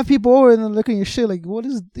 And then you have people over and then looking at your shit like, what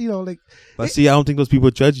is like? But see, I don't think those people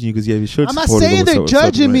are judging you because you have your shirts. I'm not saying they're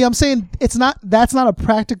judging me. I'm saying that's not a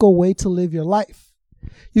practical way to live your life.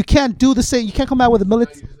 You can't do the same. You can't come out with a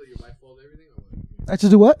military. I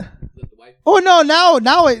just do what? Oh no!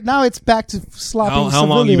 Now it's back to sloppy. How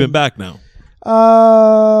long you been back now?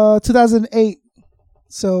 2008.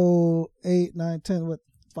 So 8, 9, 10. What?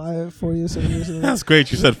 4 years, 7 years. That's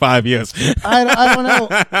great. You said 5 years. I don't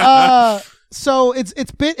know. So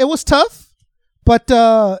it was tough, but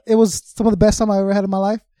it was some of the best time I ever had in my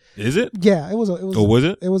life. Is it? Yeah, it was. Oh, was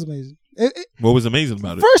it? It was amazing. What was amazing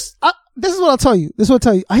about it? First, this is what I'll tell you.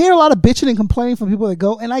 I hear a lot of bitching and complaining from people that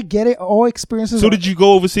go, and I get it. All experiences. So did you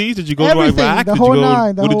go overseas? Did you go everything, to Iraq? The whole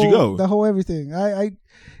nine. Where did you go? The whole everything.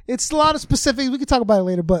 It's a lot of specifics. We can talk about it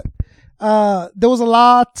later, but there was a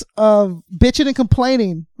lot of bitching and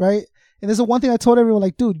complaining, right? And there's one thing I told everyone,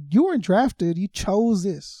 like, dude, you weren't drafted. You chose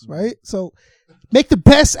this, right? So make the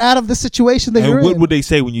best out of the situation that you're in. And what would they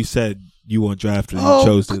say when you said you weren't drafted and you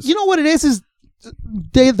chose this? You know what it is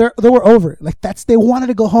they were over it. Like they wanted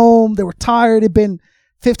to go home. They were tired. It'd been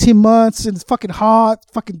 15 months and it's fucking hot.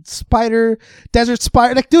 Fucking desert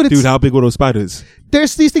spider. Like, dude, how big were those spiders?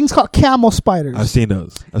 There's these things called camel spiders. I've seen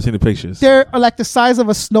those. I've seen the pictures. They're like the size of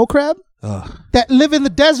a snow crab that live in the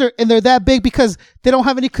desert, and they're that big because they don't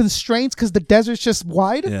have any constraints because the desert's just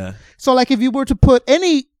wide. Yeah. So like if you were to put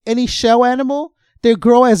any shell animal, they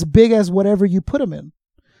grow as big as whatever you put them in.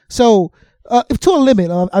 So to a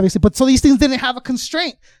limit, obviously, but so these things didn't have a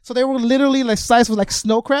constraint. So they were literally like size of like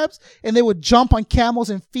snow crabs, and they would jump on camels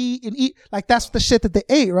and feed and eat. Like that's the shit that they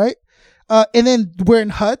ate, right? And then we're in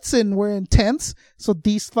huts and we're in tents. So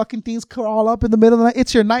these fucking things crawl up in the middle of the night.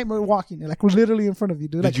 It's your nightmare walking. They're like literally in front of you,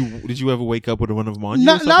 dude. Did you ever wake up with one of them on you?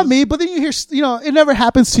 Not me, but then you hear, it never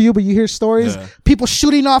happens to you, but you hear stories. Yeah. People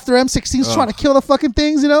shooting off their M16s trying to kill the fucking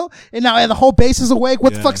things, and now the whole base is awake.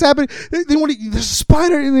 What the fuck's happening? They want to, there's a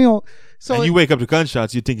spider, So and you wake up to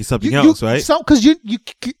gunshots, you think it's something else, right? Because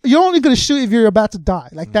you're only going to shoot if you're about to die.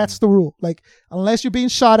 Like that's the rule. Like unless you're being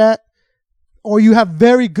shot at, or you have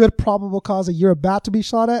very good probable cause that you're about to be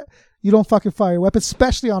shot at, you don't fucking fire your weapon,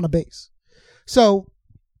 especially on a base. So,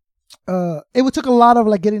 it took a lot of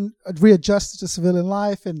like getting readjusted to civilian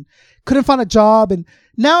life and couldn't find a job. And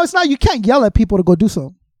now it's not, you can't yell at people to go do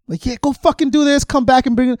something. Like, yeah, go fucking do this, come back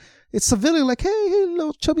and bring it. It's civilian, like, hey,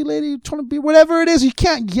 little chubby lady, trying to be whatever it is. You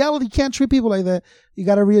can't yell, you can't treat people like that. You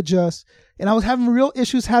got to readjust. And I was having real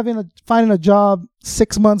issues finding a job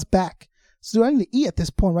 6 months back. So I need to eat at this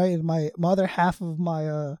point, right? And my other half of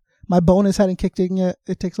my bonus hadn't kicked in yet.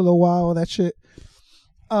 It takes a little while, all that shit.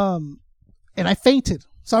 And I fainted.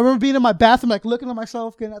 So I remember being in my bathroom, like looking at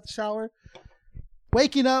myself, getting out the shower,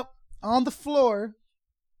 waking up on the floor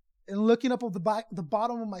and looking up at the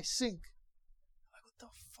bottom of my sink. Like, what the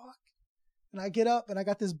fuck? And I get up and I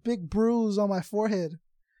got this big bruise on my forehead.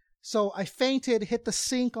 So I fainted, hit the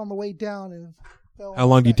sink on the way down, and how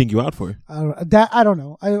long do you think you out for? I don't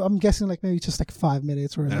know. I'm guessing like maybe just like 5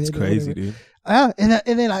 minutes or a minute. That's crazy, dude. And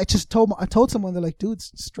then I told someone, they're like, dude,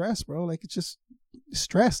 it's stress, bro. Like it's just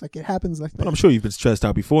stress. Like it happens like that. But I'm sure you've been stressed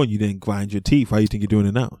out before and you didn't grind your teeth. Why do you think you're doing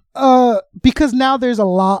it now? Because now there's a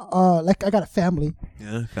lot. Like I got a family.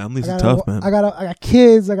 Yeah, families are tough, man. I got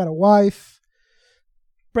kids. I got a wife.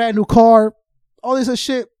 Brand new car. All this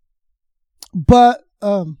shit. But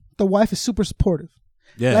the wife is super supportive.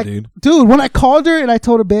 Yeah, like, dude, when I called her and I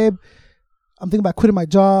told her, babe, I'm thinking about quitting my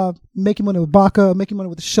job, making money with Baca, making money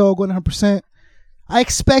with the show, going 100%. I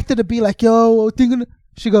expected to be like, yo,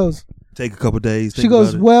 she goes, take a couple days. She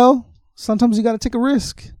goes, well, sometimes you got to take a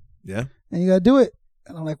risk. Yeah. And you got to do it.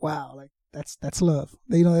 And I'm like, wow, like that's love.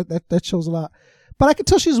 That shows a lot. But I could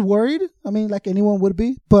tell she's worried. I mean, like anyone would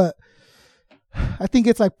be, but I think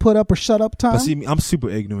it's like put up or shut up time. But see, I'm super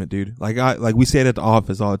ignorant, dude. Like we say it at the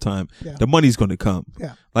office all the time. Yeah. The money's going to come.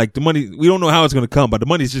 Yeah. Like the money, we don't know how it's going to come, but the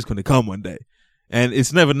money's just going to come one day. And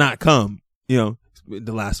it's never not come, the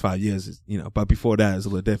last 5 years, but before that it's a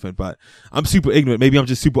little different. But I'm super ignorant. Maybe I'm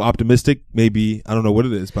just super optimistic. Maybe, I don't know what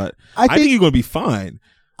it is, but I think you're going to be fine.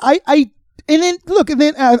 And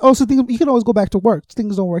then I also think you can always go back to work.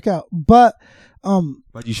 Things don't work out. But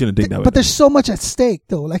you shouldn't think that way. But there's so much at stake,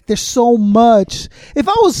 though. Like there's so much. If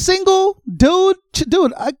I was single, dude,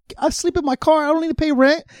 I sleep in my car. I don't need to pay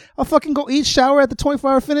rent. I'll fucking go eat, shower at the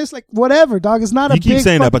 24-hour fitness. Like whatever, dog. It's not you keep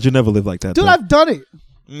saying that, but you never live like that. Dude, I've done it.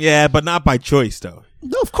 Yeah, but not by choice, though.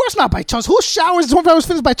 No, of course not by choice. Who showers 24 hours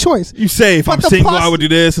finish by choice? You say if I'm single, I would do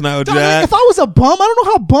this and I would do that. If I was a bum, I don't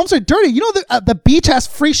know how bums are dirty. You know, the beach has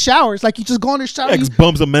free showers. Like you just go in the shower. Yeah, 'cause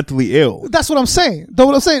bums are mentally ill. That's what I'm saying. Though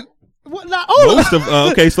what I'm saying. What, not, Most of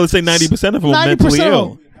okay, so let's say 90% of them are mentally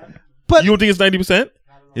ill. But you don't think it's 90%?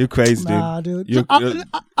 You're crazy, dude. Nah, dude. I don't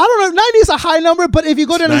know. 90 is a high number, but if you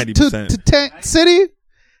go down to Tent City,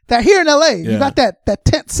 that here in LA, you got that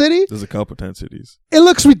Tent City. There's a couple tent cities. It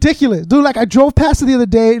looks ridiculous, dude. Like I drove past it the other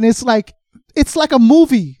day, and it's like a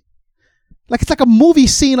movie. Like it's like a movie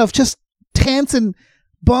scene of just tents and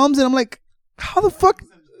bums, and I'm like, how the fuck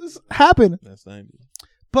this happened? That's 90.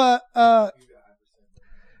 But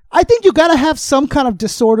I think you gotta have some kind of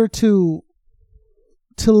disorder to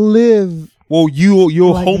live. Well,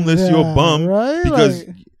 you're like homeless, that, you're a bum, right? because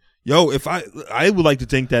Like, yo, if I would like to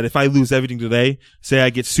think that if I lose everything today, say I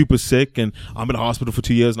get super sick and I'm in the hospital for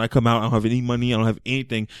 2 years and I come out, I don't have any money, I don't have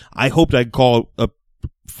anything. I hope that I can call up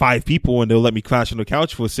 5 people and they'll let me crash on the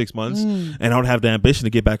couch for 6 months, and I don't have the ambition to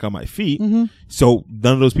get back on my feet. Mm-hmm. So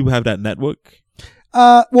none of those people have that network.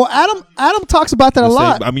 Well, Adam talks about that a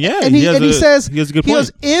lot. I mean, yeah, and he says he has a good point.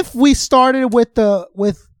 Goes, if we started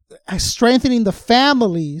with strengthening the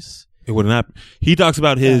families, it wouldn't happen. He talks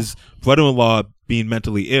about his brother-in-law being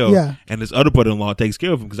mentally ill, and his other brother-in-law takes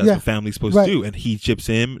care of him because that's what family's supposed to do. And he chips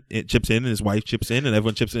in, and his wife chips in, and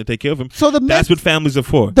everyone chips in to take care of him. So that's what families are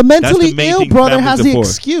for. The mentally ill brother has the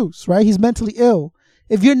excuse, right? He's mentally ill.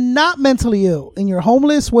 If you're not mentally ill and you're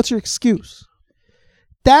homeless, what's your excuse?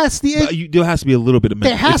 That's the. There has to be a little bit of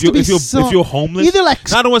mental. There has to be some. If you're homeless, either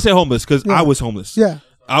like I don't want to say homeless because I was homeless. Yeah,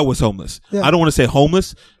 I was homeless. Yeah. I don't want to say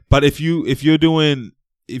homeless, but if you've been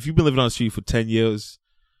living on the street for 10 years,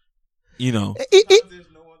 you know.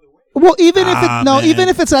 Well, even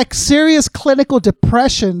if it's like serious clinical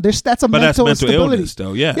depression, that's a mental instability. Illness,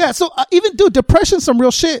 though. Yeah. Yeah. So even depression's some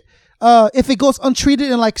real shit. If it goes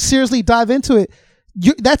untreated and like seriously dive into it,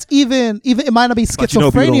 that's even it might not be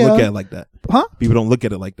schizophrenia. But people don't look at it like that. Huh? People don't look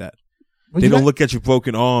at it like that. They don't look at your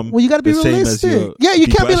broken arm. Well, you got to be realistic. Yeah, you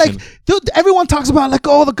can't be like, dude. Everyone talks about like,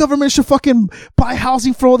 oh, the government should fucking buy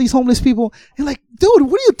housing for all these homeless people. And like, dude,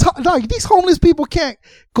 what are you talking? Like, these homeless people can't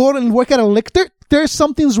go and work at a lick. There's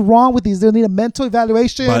something's wrong with these. They need a mental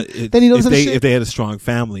evaluation. But if they had a strong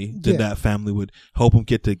family, then that family would help them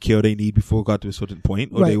get the care they need before it got to a certain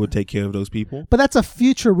point, or they would take care of those people. But that's a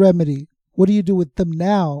future remedy. What do you do with them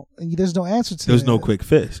now? And there's no answer to There's no quick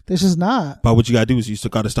fix. There's just not. But what you got to do is you still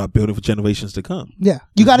got to start building for generations to come. Yeah.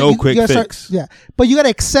 You got no quick fix. But you got to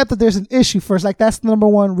accept that there's an issue first. Like that's the number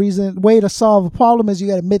one way to solve a problem is you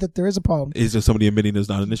got to admit that there is a problem. Is there somebody admitting there's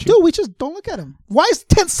not an issue? Dude, we just don't look at them. Why is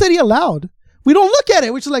Tent City allowed? We don't look at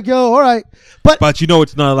it. We're just like, yo, all right. But you know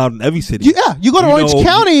it's not allowed in every city. You go to Orange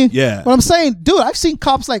County. Yeah. But I'm saying, dude, I've seen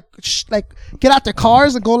cops like get out their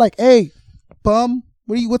cars and go like, hey, bum.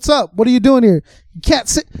 What's up? What are you doing here? You can't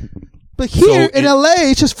sit. But here in LA,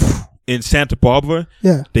 it's just in Santa Barbara.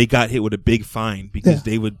 They got hit with a big fine because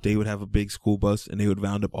they would have a big school bus and they would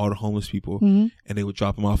round up all the homeless people and they would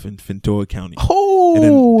drop them off in Ventura County.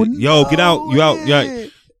 Oh, and then, get out, you out, yeah.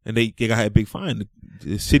 And they got a big fine.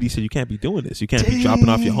 The city said you can't be doing this. You can't be dropping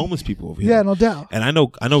off your homeless people over here. Yeah, no doubt. And I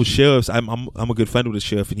know sheriffs. I'm a good friend with a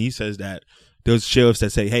sheriff, and he says that there's sheriffs that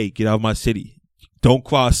say, "Hey, get out of my city. Don't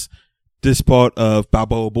cross this part of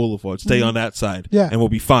Balboa Boulevard. Stay on that side, and we'll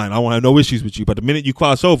be fine. I won't have no issues with you. But the minute you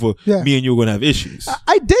cross over, me and you are going to have issues."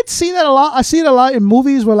 I did see that a lot. I see it a lot in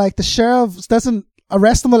movies where like the sheriff doesn't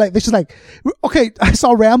arrest them. Or like they're just like, okay, I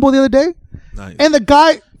saw Rambo the other day, and the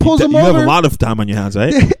guy pulls him over. You have a lot of time on your hands,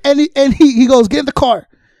 right? and he goes, get in the car,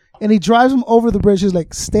 and he drives him over the bridge. He's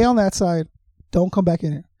like, stay on that side. Don't come back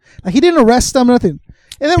in here. Like he didn't arrest them, nothing.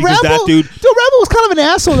 And then Rambo was kind of an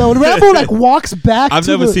asshole though. And Rambo like walks back. I've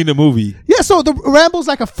never seen the movie. Yeah, so Rambo's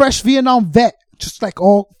like a fresh Vietnam vet, just like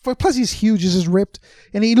plus he's huge, he's just ripped,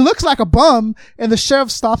 and he looks like a bum. And the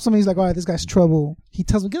sheriff stops him. And he's like, all right, this guy's trouble. He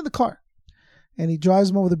tells him, get in the car, and he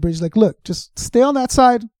drives him over the bridge. He's like, look, just stay on that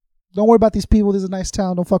side. Don't worry about these people. This is a nice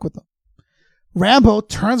town. Don't fuck with them. Rambo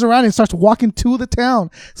turns around and starts walking to the town.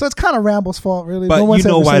 So it's kind of Rambo's fault, really. But you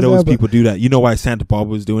know why those people do that? You know why Santa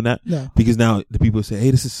Barbara is doing that? No. Because now the people say,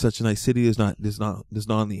 hey, this is such a nice city. There's not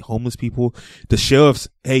only homeless people. The sheriffs,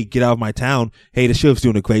 hey, get out of my town. Hey, the sheriff's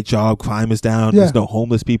doing a great job. Crime is down. There's no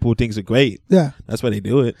homeless people. Things are great. Yeah. That's why they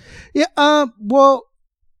do it. Yeah. Well,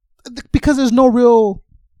 because there's no real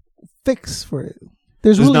fix for it.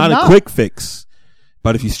 There's really not a quick fix.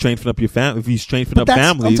 But if you strengthen up your family, if you strengthen up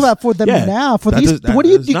families, I'm talking about for them now. For these, what do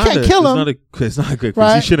you can't kill them. It's not a good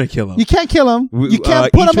fix. You shouldn't kill them. You can't kill them. You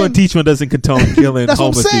can't put them in. EachOneTeachOne doesn't condone killing That's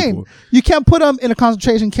homeless what I'm saying. people. You can't put them in a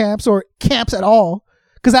concentration camps or camps at all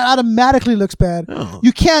because that automatically looks bad. No.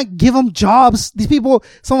 You can't give them jobs. These people,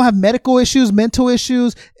 some have medical issues, mental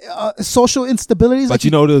issues, social instabilities. But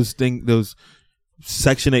those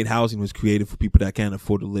Section 8 housing was created for people that can't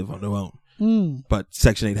afford to live on their own. But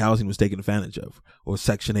Section 8 housing was taken advantage of, or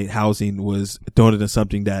Section 8 housing was thrown into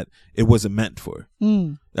something that it wasn't meant for.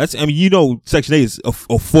 Section 8 is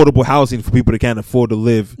affordable housing for people that can't afford to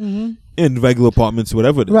live in regular apartments,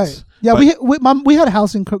 whatever it is. Right. Yeah, we had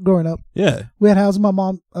housing growing up. Yeah. We had housing. My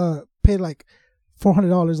mom paid like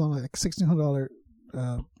 $400 on like $1,600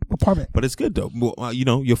 apartment. But it's good though. Well,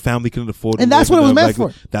 your family can afford it. And that's what it was meant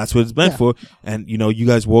for. That's what it's meant for. And you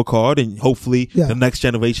guys work hard, and hopefully the next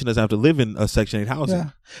generation doesn't have to live in a Section 8 housing. Yeah.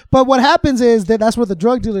 But what happens is that's where the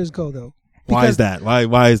drug dealers go though. Why is that?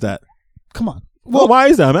 Why is that? Come on. Well, why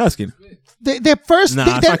is that? I'm asking. They first. It's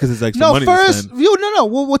not because it's extra money.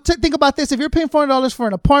 Well, think about this. If you're paying $400 for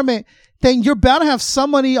an apartment, then you're bound to have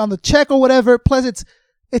some money on the check or whatever. Plus,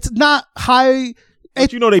 it's not high. But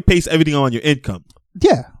they base everything on your income.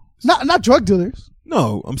 Yeah, not drug dealers.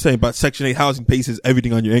 No, I'm saying about Section 8 housing bases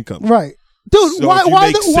everything on your income. Right, dude. So why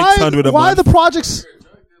the projects?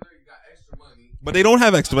 But they don't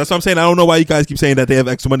have extra. That's what I'm saying. I don't know why you guys keep saying that they have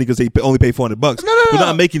extra money because they only pay $400. No. They're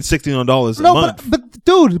not making $1,600 a month. But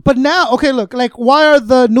dude, now, okay, look, like, why are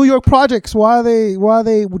the New York projects? Why is there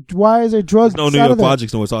drugs? There's no New York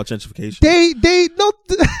projects. No, it's all gentrification. They no.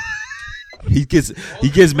 He gets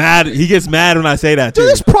mad. He gets mad when I say that too. Dude,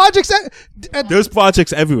 There's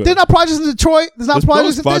projects everywhere. There's not projects in Detroit. There's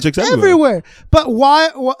projects everywhere. But why?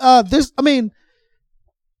 You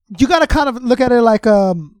got to kind of look at it like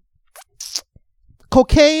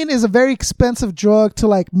cocaine is a very expensive drug to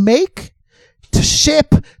like make, to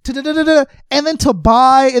ship, and then to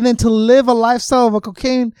buy, and then to live a lifestyle of a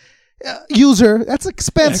cocaine user. That's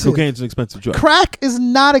expensive. Yeah, cocaine's an expensive drug. Crack is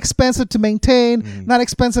not expensive to maintain, not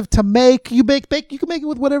expensive to make. You can make it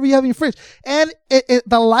with whatever you have in your fridge. And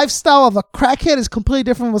the lifestyle of a crackhead is completely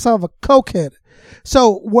different from the lifestyle of a cokehead.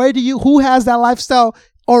 So who has that lifestyle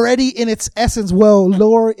already in its essence? Well,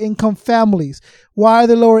 lower income families. Why are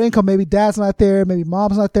they lower income? Maybe dad's not there, maybe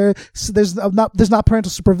mom's not there. So there's not parental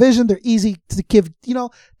supervision. They're easy to give,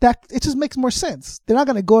 that it just makes more sense. They're not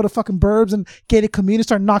going to go to fucking burbs and gated communities,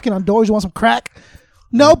 start knocking on doors. You want some crack?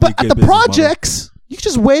 No, but at the projects, you're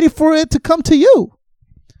just waiting for it to come to you.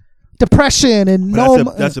 Depression and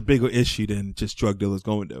that's a bigger issue than just drug dealers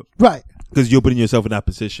going there. Right. Because you're putting yourself in that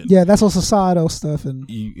position. Yeah, that's all societal stuff. And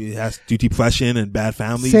it has to do depression and bad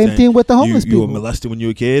families. Same thing with the homeless people. You were molested when you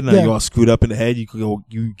were a kid. Now you're all screwed up in the head. You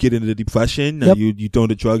get into the depression. Now you throw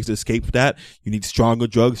the drugs to escape that. You need stronger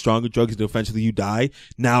drugs, and eventually you die.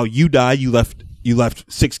 Now you die. You left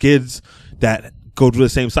 6 kids that go through the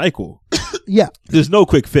same cycle. Yeah. There's no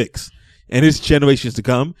quick fix. And it's generations to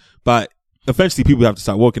come. But eventually people have to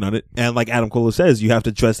start working on it. And like Adam Carolla says, you have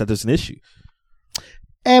to address that there's an issue.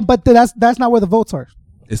 But that's not where the votes are.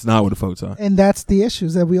 It's not where the votes are. And that's the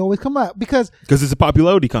issues that we always come up because it's a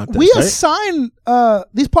popularity contest. We assign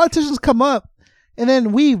these politicians come up and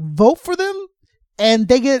then we vote for them and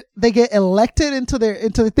they get elected into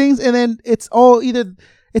the things, and then it's all either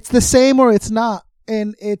it's the same or it's not.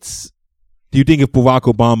 And it's Do you think if Barack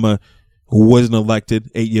Obama wasn't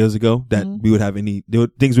elected 8 years ago that we would have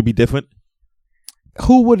things would be different?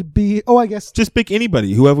 Who would be? Oh, I guess just pick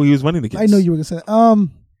anybody, whoever he was running against. I know you were gonna say.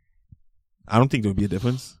 I don't think there would be a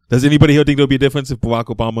difference. Does anybody here think there would be a difference if Barack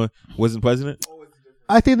Obama wasn't president?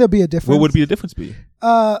 I think there'd be a difference. What would the difference be?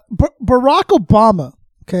 Barack Obama,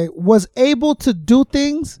 was able to do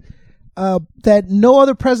things that no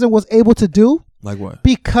other president was able to do. Like what?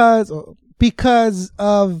 Because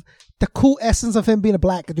of the cool essence of him being a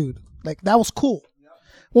black dude. Like, that was cool.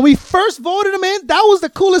 When we first voted him in, that was the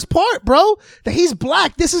coolest part, bro. That he's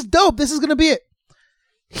black. This is dope. This is going to be it.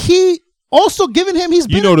 He also given him,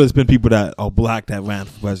 there's been people that are black that ran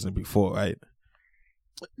for president before, right?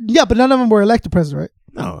 Yeah, but none of them were elected president, right?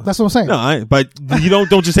 No. That's what I'm saying. No, but you don't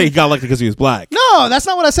just say he got elected because he was black. No, that's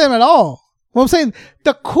not what I said at all. What I'm saying,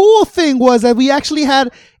 the cool thing was that we actually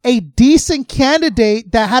had a decent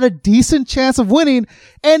candidate that had a decent chance of winning.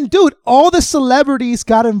 And dude, all the celebrities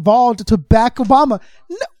got involved to back Obama.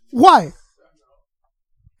 No, why?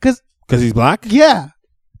 Because he's black? Yeah.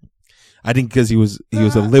 I think because he was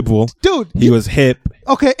a liberal. Dude. He was hip.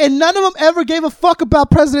 Okay, and none of them ever gave a fuck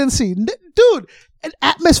about presidency. Dude, an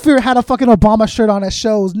Atmosphere had a fucking Obama shirt on at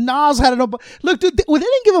shows. Nas had an Obama. Look, dude, they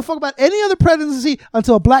didn't give a fuck about any other presidency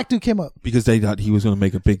until a black dude came up. Because they thought he was going to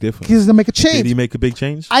make a big difference. He was going to make a change. Did he make a big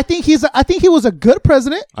change? I think he was a good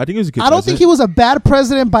president. I think he was a good president. I don't think he was a bad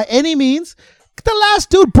president by any means. The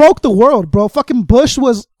last dude broke the world, bro. Fucking Bush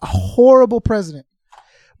was a horrible president.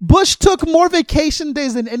 Bush took more vacation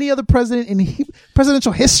days than any other president in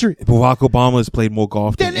presidential history. Barack Obama has played more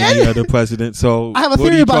golf than any other president. So I have a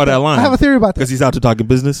theory about that. I have a theory about that. Because he's out to talking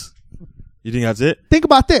business. You think that's it? Think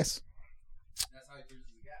about this.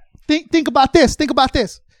 Think about this. Think about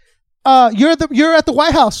this. You're at the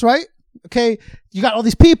White House, right? Okay, you got all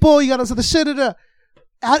these people. You got all this other shit.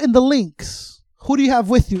 Out in the links, who do you have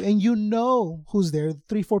with you? And you know who's there.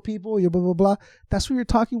 3-4 people. You're blah blah blah. That's what you're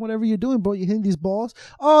talking. Whatever you're doing, bro. You're hitting these balls.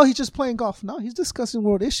 Oh, he's just playing golf. No, he's discussing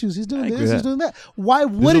world issues. He's doing this. He's doing that. Why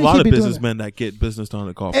wouldn't he be doing that? There's a lot of businessmen that get business done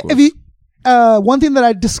at golf course. If you, one thing that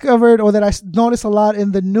I discovered or that I noticed a lot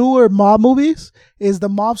in the newer mob movies is the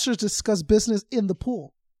mobsters discuss business in the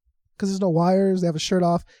pool. Because there's no wires, they have a shirt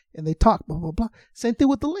off, and they talk, blah, blah, blah. Same thing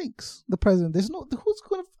with the links, the president. There's no,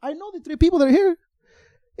 I know the 3 people that are here.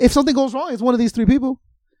 If something goes wrong, it's one of these 3 people.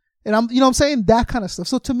 And I'm saying? That kind of stuff.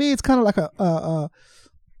 So to me, it's kind of like a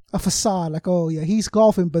facade. Like, oh yeah, he's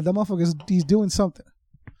golfing, but the motherfucker, he's doing something.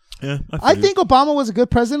 Yeah. I think Obama was a good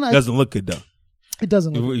president. It doesn't look good though. It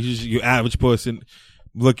doesn't look good. Your average person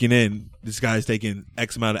looking in, this guy's taking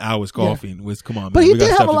X amount of hours golfing. Yeah. Come on, man. But he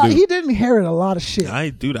did have a lot. He did inherit a lot of shit. I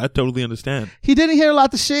totally understand. He did inherit a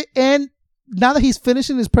lot of shit, and now that he's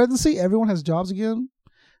finishing his presidency, everyone has jobs again.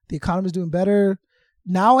 The economy's doing better.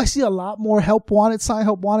 Now I see a lot more help wanted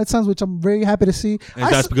signs, which I'm very happy to see.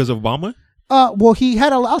 And that's because of Obama? Well, he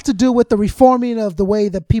had a lot to do with the reforming of the way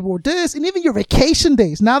that people were doing this, and even your vacation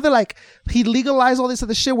days. Now they're like, he legalized all this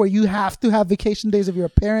other shit where you have to have vacation days if you're a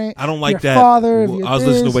parent. I don't like your that. Father, well, I was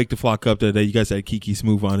listening to Wake the Flock Up the other day. You guys had Kiki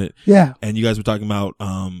Smooth on it. Yeah. And you guys were talking about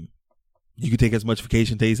you can take as much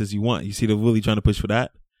vacation days as you want. You see, they're really trying to push for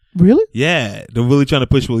that. Really? Yeah. They're really trying to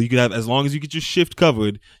push for, you could have, as long as you get your shift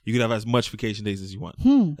covered, you could have as much vacation days as you want.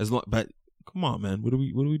 But come on, man. What are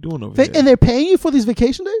we doing over here? And they're paying you for these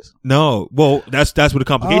vacation days? No. Well, that's where the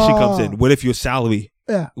complication comes in. What if your salary?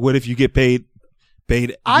 Yeah. What if you get paid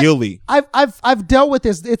yearly? I've dealt with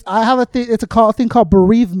this. I have a thing. It's a thing called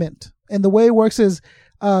bereavement, and the way it works is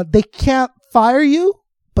they can't fire you,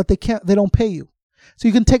 but they don't pay you. So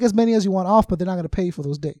you can take as many as you want off, but they're not going to pay you for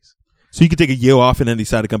those days. So you can take a year off and then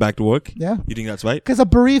decide to come back to work? Yeah. You think that's right? Because a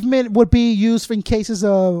bereavement would be used in cases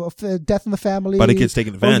of death in the family. But it gets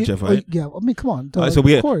taken advantage of, right? Yeah. I mean, come on. So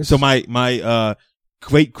of course. So my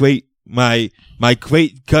great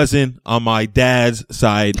cousin on my dad's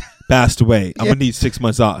side passed away. I'm gonna need 6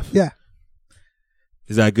 months off. Yeah.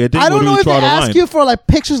 Is that good? I don't know if they ask you for like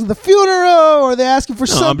pictures of the funeral or they ask you for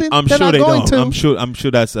something. I'm sure they don't. I'm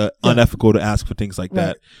sure that's unethical to ask for things like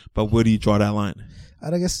that. But where do you draw that line?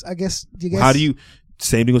 I guess. How do you?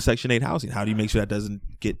 Same thing with Section 8 housing. How do you make sure that doesn't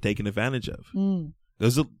get taken advantage of?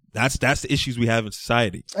 That's the issues we have in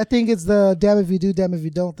society. I think it's the damn if you do, damn if you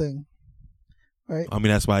don't thing. Right. I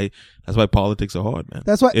mean, that's why politics are hard, man.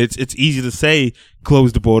 That's why it's easy to say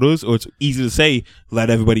close the borders, or it's easy to say let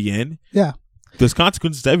everybody in. Yeah. There's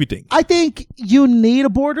consequences to everything. I think you need a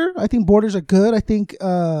border. I think borders are good. I think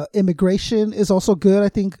immigration is also good. I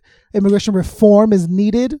think immigration reform is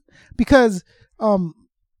needed because a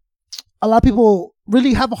lot of people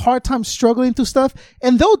really have a hard time struggling through stuff,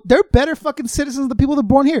 and though they're better fucking citizens than the people that are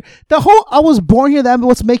born here. The whole "I was born here," that's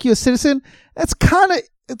what's make you a citizen. That's kind of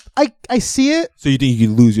I see it. So you think you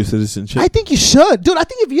can lose your citizenship? I think you should, dude. I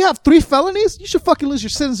think if you have 3 felonies, you should fucking lose your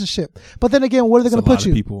citizenship. But then again, where are they going to put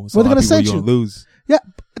you? Where are they going to send you? Lose. Yeah,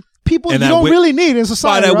 people you don't really need in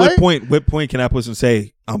society. At right? what point can that person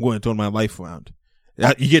say, "I'm going to turn my life around"?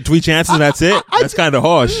 You get 3 chances and that's it. That's kind of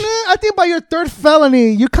harsh. I think by your 3rd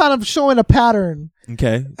felony, you're kind of showing a pattern.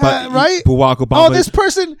 Okay, but right? Barack Obama. Oh, this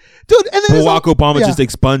person, dude. And then Barack Obama just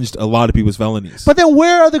expunged a lot of people's felonies. But then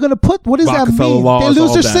where are they going to put? What does that mean? Laws, they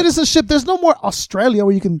lose their citizenship. There's no more Australia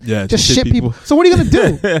where you can just ship people. So what are you going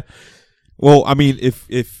to do? Well, I mean,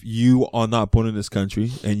 if you are not born in this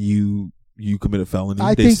country and you commit a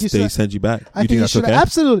felony, they send you back. You think that's okay?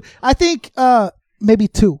 Absolutely. I think maybe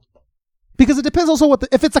 2. Because it depends also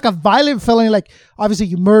if it's like a violent felony, like obviously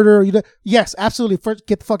you murder, yes, absolutely. First,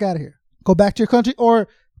 get the fuck out of here. Go back to your country or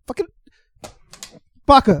fucking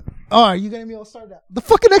Baca. All right, you're going to be able to start that. The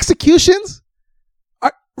fucking executions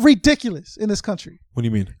are ridiculous in this country. What do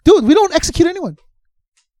you mean? Dude, we don't execute anyone.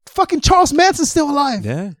 Fucking Charles Manson's still alive.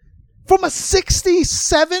 Yeah. From a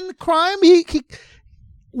 67 crime, who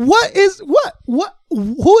is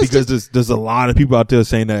because there's a lot of people out there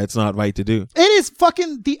saying that it's not right to do. It is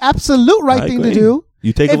fucking the absolute right thing to do.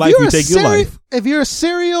 You take a life, you take your life. If you're a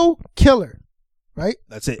serial killer, right?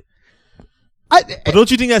 That's it. But don't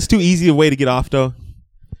you think that's too easy a way to get off though?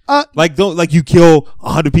 Like you kill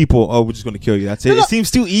 100 people. Oh, we're just going to kill you. That's it. It seems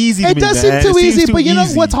too easy to me. It does seem too easy, but you know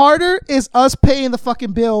what's harder is us paying the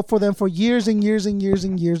fucking bill for them for years and years and years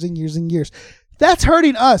and years and years and years. That's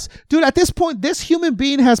hurting us. Dude, at this point, this human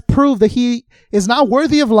being has proved that he is not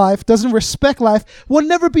worthy of life, doesn't respect life, will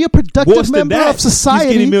never be a productive member of society.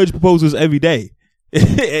 He's getting marriage proposals every day.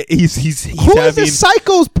 he's Who is the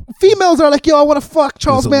psychos? Females are like, yo, I want to fuck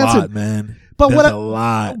Charles Manson. A lot, man. But There's a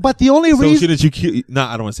lot. But the only reason, shouldn't you kill?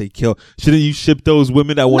 I don't want to say kill. Shouldn't you ship those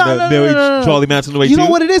women that want to marry Charlie Manson away? You know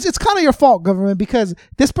what it is? It's kind of your fault, government, because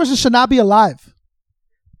this person should not be alive.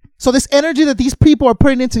 So this energy that these people are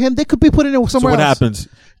putting into him, they could be putting it somewhere else. So what happens?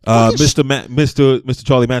 Mr.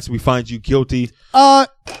 Charlie Manson, we find you guilty.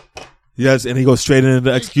 Yes, and he goes straight into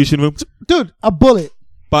the execution room. Dude, a bullet.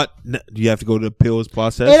 But do you have to go to the appeals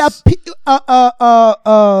process?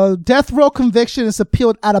 Death row conviction is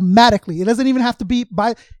appealed automatically. It doesn't even have to be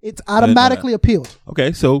it's automatically appealed.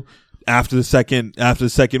 Okay, so after the second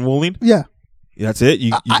ruling, yeah, that's it.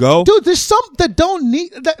 You go, dude. There's some that don't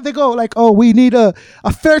need. They go like, oh, we need a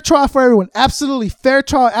fair trial for everyone. Absolutely fair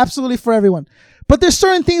trial, absolutely for everyone. But there's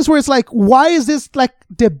certain things where it's like, why is this like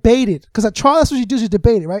debated? Because at trial, that's what you do. You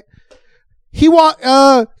debate it, right?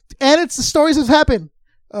 And it's the stories that have happened.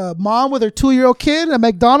 Mom with her 2-year-old kid at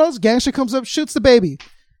McDonald's, gangster comes up, shoots the baby.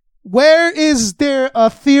 Where is there a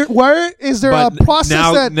fear? Where is there a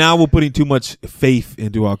process now we're putting too much faith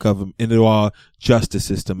into our government, into our justice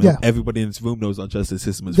system. And everybody in this room knows our justice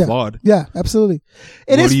system is flawed. Yeah, absolutely.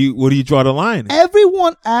 Where do you draw the line?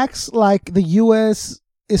 Everyone acts like the U.S.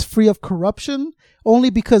 is free of corruption only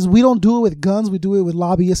because we don't do it with guns. We do it with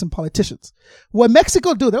lobbyists and politicians. What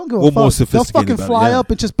Mexico do, they don't give a fuck. More sophisticated. They'll fucking fly up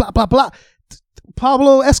and just blah, blah, blah.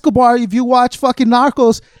 Pablo Escobar, if you watch fucking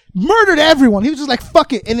Narcos, murdered everyone. He was just like,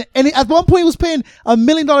 fuck it. And at one point he was paying $1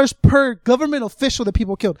 million per government official that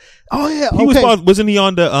people killed. Oh yeah. Wasn't he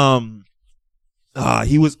on the,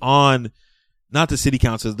 he was on, not the city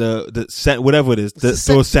council, the Senate, whatever it is, the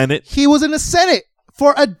Senate. He was in the Senate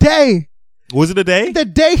for a day. Was it a day? The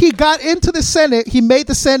day he got into the Senate, he made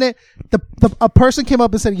the Senate, a person came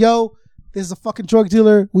up and said, yo, this is a fucking drug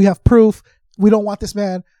dealer. We have proof. We don't want this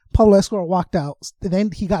man. Pablo Escobar walked out.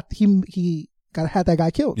 Then he had that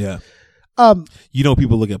guy killed. Yeah.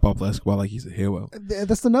 People look at Pablo Escobar like he's a hero.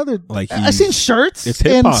 That's another. Like I seen shirts. It's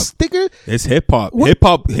hip hop. Stickers. It's hip hop. Hip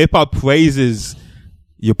hop praises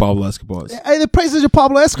your Pablo Escobars. It praises your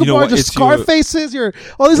Pablo Escobar, your Scarfaces, your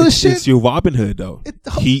all these other shit. It's your Robin Hood though.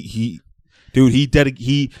 He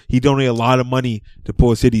donated a lot of money to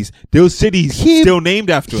poor cities. Those cities still named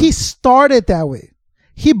after him. He started that way.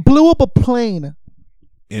 He blew up a plane.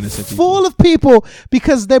 Innocent full of people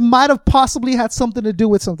because they might have possibly had something to do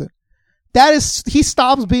with something. He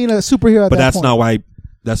stops being a superhero. But that's not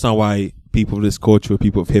why people of this culture,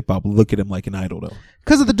 people of hip hop, look at him like an idol though.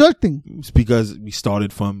 Because of the drug thing. It's because we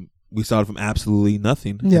started from absolutely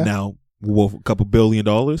nothing, and now we're worth a couple $1 billion.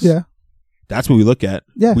 Yeah, that's what we look at.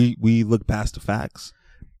 Yeah, we look past the facts,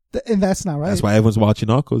 and that's not right. That's why everyone's watching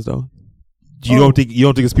Narcos though. You don't think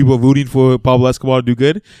it's people rooting for Pablo Escobar to do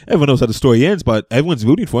good? Everyone knows how the story ends, but everyone's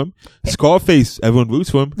rooting for him. Scarface, everyone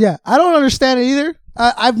roots for him. Yeah, I don't understand it either.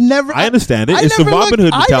 I understand it. It's the Robin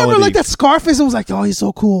Hood mentality. I never looked at Scarface and was like, oh, he's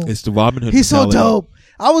so cool. It's the Robin Hood. He's so dope.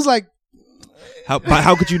 I was like, how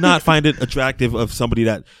could you not find it attractive of somebody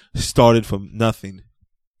that started from nothing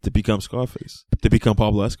to become Scarface, to become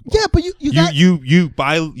Pablo Escobar? Yeah, but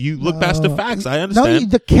you look past the facts. I understand. No,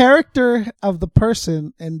 the character of the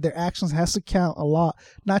person and their actions has to count a lot,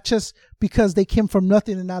 not just because they came from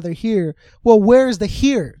nothing and now they're here. Well, where is the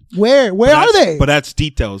here? Where are they? But that's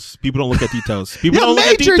details. People don't look at details. People don't look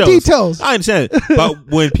major at details. I understand it. But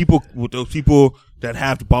when those people that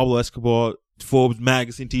have the Pablo Escobar Forbes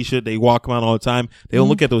magazine t-shirt, they walk around all the time, they don't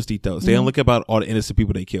look at those details. They don't look about all the innocent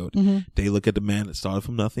people they killed. They look at the man that started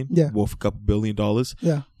from nothing, worth a couple $1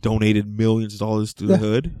 billion, donated millions of dollars to the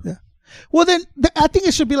hood. Yeah. Well, then I think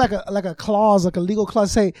it should be like a clause, like a legal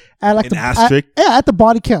clause, say at like asterisk. At the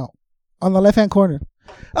body count on the left hand corner.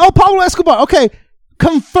 Oh, Pablo Escobar. Okay,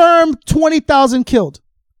 confirmed 20,000 killed,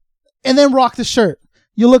 and then rock the shirt.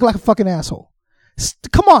 You look like a fucking asshole.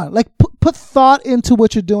 Come on, like put thought into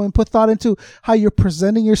what you're doing. Put thought into how you're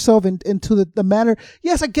presenting yourself into the manner.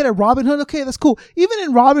 Yes, I get it. Robin Hood. Okay, that's cool. Even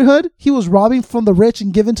in Robin Hood, he was robbing from the rich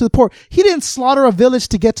and giving to the poor. He didn't slaughter a village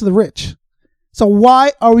to get to the rich. So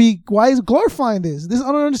why is glorifying this?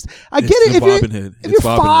 I don't understand. I get it. If you're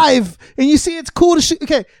 5 and you see it's cool to shoot.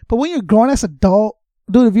 Okay. But when you're a grown ass adult,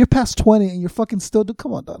 dude, if you're past 20 and you're fucking still, dude,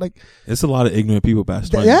 come on, dog. Like, it's a lot of ignorant people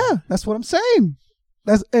past 20. Yeah, that's what I'm saying.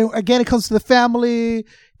 Again, it comes to the family,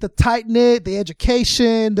 the tight knit, the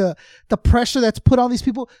education, the pressure that's put on these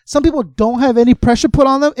people. Some people don't have any pressure put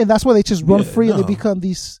on them, and that's why they just run free and they become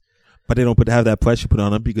these. But they don't have that pressure put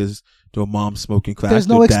on them because their mom's smoking crack. There's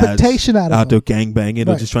no expectation out of them. Out there gangbanging,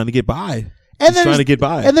 they're just trying to get by. And He's trying to get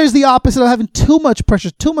by. And there's the opposite of having too much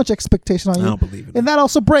pressure, too much expectation on you. I don't believe it. And that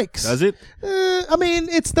also breaks. Does it? I mean,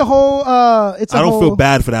 it's the whole. I don't feel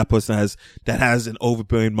bad for that person that has an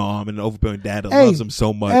overbearing mom and an overbearing dad that loves him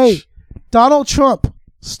so much. Hey, Donald Trump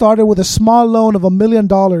started with a small loan of $1 million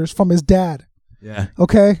from his dad. Yeah.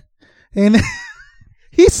 Okay. And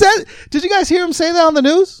he said, did you guys hear him say that on the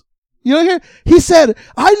news? You don't hear? He said,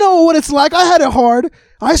 I know what it's like. I had it hard.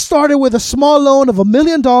 I started with a small loan of $1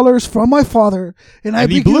 million from my father, and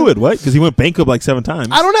he blew it. What? Because he went bankrupt like 7 times.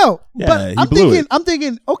 I don't know. Yeah, but I'm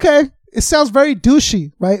thinking, okay, it sounds very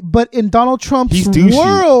douchey, right? But in Donald Trump's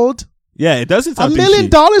world, yeah, it doesn't sound $1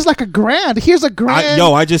 million like $1,000. Here's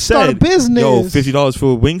 $1,000. I just said, start a business. $50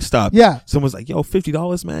 for a Wingstop. Yeah. Someone's like,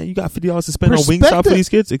 $50, man. You got $50 to spend on Wingstop for these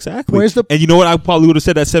kids? Exactly. And you know what? I probably would have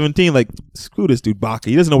said at 17, like, screw this dude,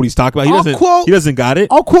 Baca. He doesn't know what he's talking about. He doesn't got it.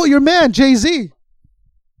 I'll quote your man, Jay-Z.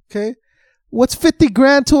 Okay. What's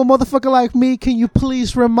 $50,000 to a motherfucker like me? Can you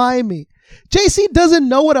please remind me? Jay-Z doesn't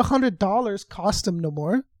know what $100 cost him no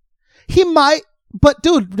more. He might, but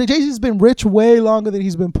dude, Jay-Z's been rich way longer than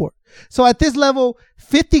he's been poor. So at this level,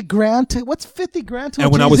 $50,000 what's $50,000 to?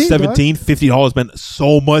 And when I was 17, $50 meant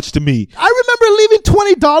so much to me. I remember leaving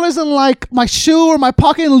 $20 in like my shoe or my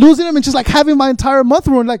pocket and losing them and just like having my entire month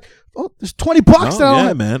ruined. Like, oh, there's $20.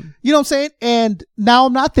 Yeah, man. You know what I'm saying? And now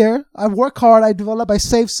I'm not there. I work hard. I develop. I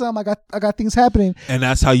save some. I got things happening. And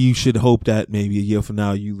that's how you should hope that maybe a year from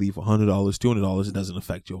now you leave $100, $200. It doesn't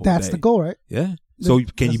affect your whole day. That's the goal, right? Yeah. So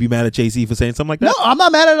can you be mad at Jay-Z for saying something like that? No, I'm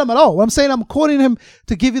not mad at him at all. I'm saying I'm quoting him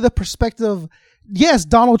to give you the perspective. Yes,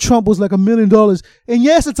 Donald Trump was like $1 million. And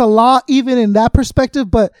yes, it's a lot even in that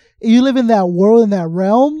perspective, but you live in that world, in that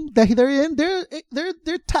realm that they're in,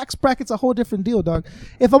 their tax bracket's a whole different deal, dog.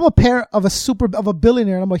 If I'm a parent of a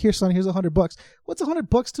billionaire and I'm like, here, son, here's $100. What's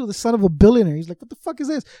 $100 to the son of a billionaire? He's like, what the fuck is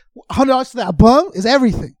this? $100 to that bum is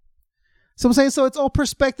everything. So I'm saying, so it's all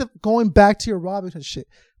perspective going back to your Robin Hood shit.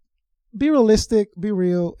 Be realistic, be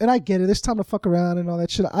real. And I get it. There's time to fuck around and all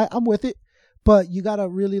that shit. I'm with it. But you gotta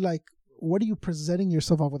really like, what are you presenting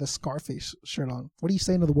yourself off with a Scarface shirt on? What are you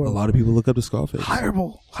saying to the world? A lot of people look up to Scarface. Hire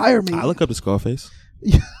me. I look up to Scarface.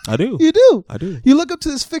 I do. You do? I do. You look up to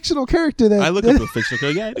this fictional character that... I look up to a fictional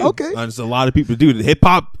character. Yeah, I do. Okay. There's a lot of people do. Hip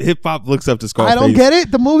hop looks up to Scarface. I don't get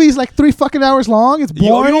it. The movie's like 3 fucking hours long. It's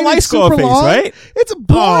boring. You don't like Scarface, right? It's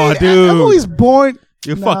boring. Oh, dude. That movie's boring.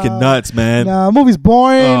 You're fucking nuts, man. Nah, movie's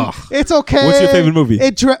boring. Ugh. It's okay. What's your favorite movie?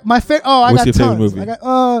 What's your favorite movie?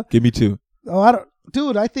 Give me 2. Oh, I don't...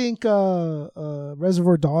 Dude, I think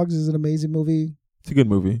Reservoir Dogs is an amazing movie. It's a good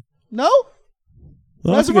movie. No?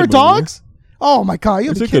 Reservoir Dogs? Oh my God.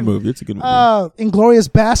 It's a good movie. It's a good movie.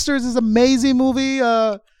 Inglourious Bastards is an amazing movie.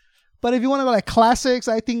 But if you want to go like classics,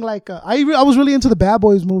 I think like I was really into the Bad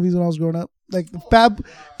Boys movies when I was growing up. Like the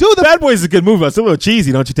Bad Boys is a good movie. It's a little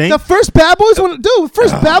cheesy, don't you think? The first Bad Boys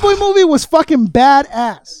Bad Boy movie was fucking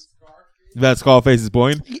badass. That Scarface is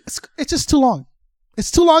boring? It's just too long. It's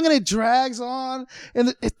too long and it drags on.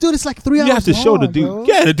 And dude, it's like 3 hours. You have to show the dude. Bro.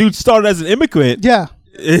 Yeah, the dude started as an immigrant. Yeah.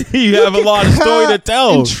 you have a lot of story to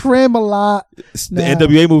tell. And trim a lot. The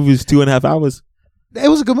NWA movie is 2.5 hours. It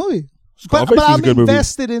was a good movie. But I'm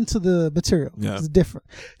invested into the material. Yeah. It's different.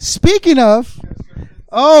 Speaking of,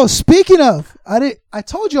 I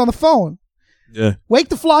told you on the phone. Yeah. Wake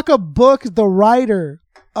the Flock Up booked the writer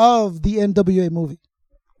of the NWA movie.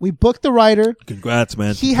 We booked the writer. Congrats,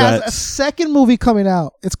 man. He has a second movie coming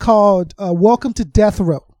out. It's called Welcome to Death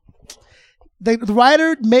Row. The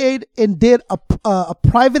writer made and did a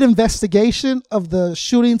private investigation of the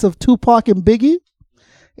shootings of Tupac and Biggie,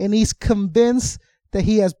 and he's convinced that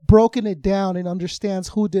he has broken it down and understands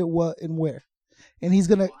who did what and where, and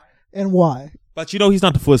and why. But he's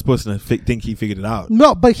not the first person to think he figured it out.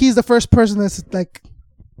 No, but he's the first person that's like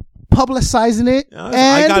publicizing it.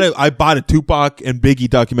 I bought a Tupac and Biggie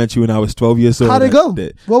documentary when I was 12 years old. How'd it go?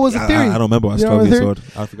 What was the theory? I don't remember. I was 12 years old.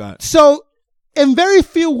 I forgot. So, in very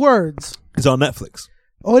few words, it's on Netflix.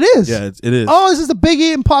 Oh, it is. Yeah, it is. Oh, this is the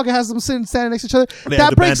Biggie and Pac has them standing next to each other.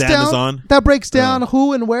 That breaks down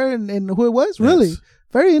who and where and who it was. Yes. Really,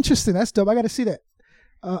 very interesting. That's dope. I got to see that.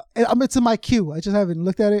 It's in my queue. I just haven't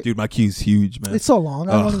looked at it. Dude, my queue's huge, man. It's so long.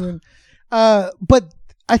 I don't even. But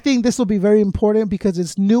I think this will be very important because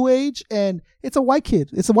it's new age and it's a white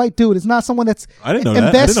kid. It's a white dude. It's not someone that's I didn't know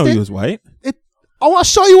that. I didn't know he was white. I'll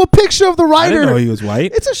show you a picture of the writer. I didn't know he was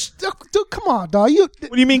white. Dude, come on, dog.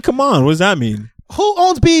 What do you mean, come on? What does that mean? Who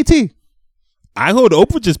owns BET? I heard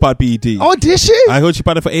Oprah just bought BET. Oh, did she? I heard she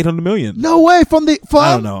bought it for $800 million. No way. I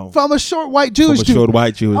don't know. From a short white Jewish dude. Short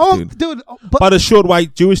white Jewish dude. But a short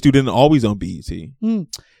white Jewish dude didn't always own BET.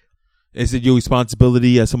 Is it your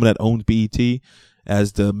responsibility as someone that owns BET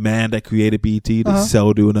as the man that created BET to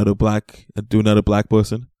sell to another black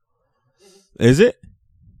person? Is it?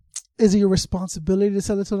 Is it your responsibility to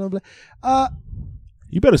sell it to another black?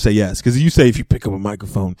 You better say yes, because you say if you pick up a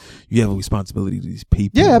microphone, you have a responsibility to these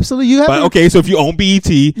people. Yeah, absolutely. You have. Okay, so if you own BET,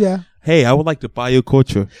 yeah. Hey, I would like to buy your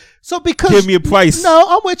culture. So because give me a price. No,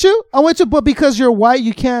 I'm with you. But because you're white,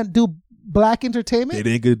 you can't do black entertainment.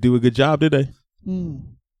 They didn't do a good job, did they?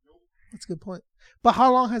 That's a good point. But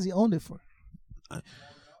how long has he owned it for?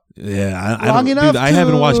 Yeah, I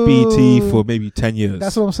haven't watched BET for maybe 10 years.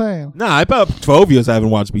 That's what I'm saying. Nah, about 12 years I haven't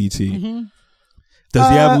watched BET. Mm-hmm. Does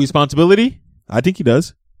he have a responsibility? I think he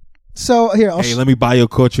does. So here, let me buy your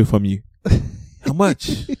culture from you. How much?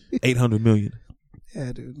 $800 million.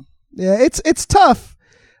 Yeah, dude. Yeah, it's tough,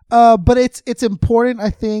 but it's important, I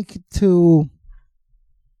think, to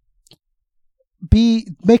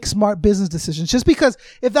make smart business decisions. Just because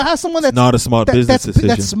if that has someone that's not a smart business decision,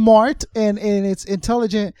 that's smart and it's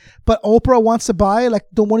intelligent, but Oprah wants to buy it, like,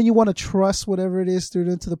 don't you want to trust whatever it is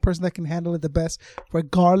through to the person that can handle it the best,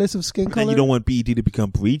 regardless of skin color? And you don't want BET to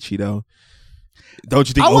become preachy, though. Don't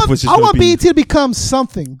you think I want BET to become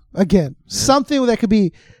something again, something that could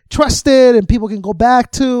be trusted and people can go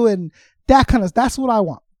back to, and that's what I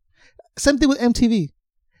want. Same thing with MTV.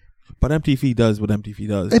 But MTV does what MTV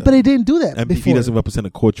does. But it didn't do that. MTV before. doesn't represent a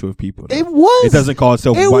culture of people. It was. It doesn't call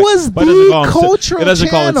itself. It white, was the cultural. It doesn't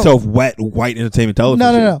channel. call itself white entertainment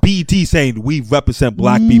television. No. BET saying we represent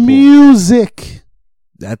black people. Music.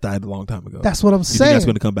 That died a long time ago. That's what I'm saying. You think that's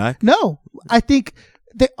going to come back? No, I think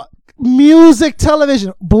music,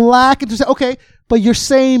 television, black. Okay, but you're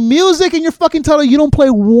saying music and you're fucking telling you don't play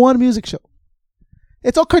one music show.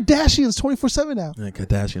 It's all Kardashians 24/7 now. Yeah,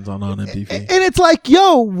 Kardashians on MTV. And it's like,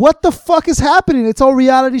 yo, what the fuck is happening? It's all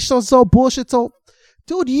reality shows, it's all bullshit. So,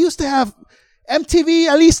 dude, you used to have MTV,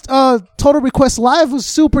 at least Total Request Live was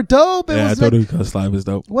super dope. Total Request Live is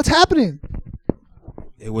dope. What's happening?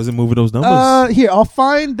 It wasn't moving those numbers. Here, I'll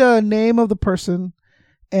find the name of the person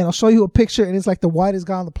and I'll show you a picture, and it's like the whitest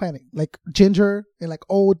guy on the planet. Like ginger and like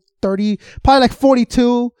old 30, probably like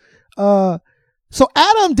 42. So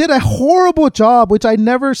Adam did a horrible job, which I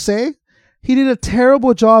never say. He did a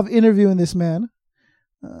terrible job interviewing this man.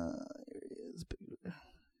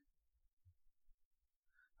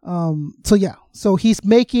 So he's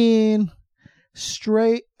making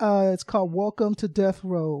straight, it's called Welcome to Death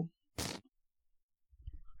Row.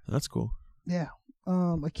 That's cool. Yeah.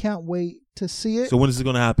 I can't wait to see it. So when is it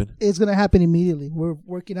going to happen? It's going to happen immediately. We're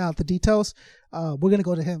working out the details. We're going to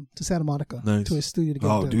go to him, to Santa Monica, to his studio to get it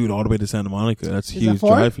done. Dude, all the way to Santa Monica. That's a Is huge that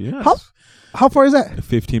far? drive for you. Yes. How far is that?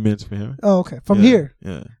 15 minutes from here. Oh, okay. From here.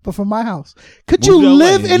 Yeah. But from my house. Could you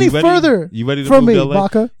live any further you ready to from move me, to LA?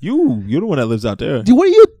 Baca? You're the one that lives out there. What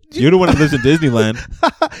are you? You're the one that lives in Disneyland.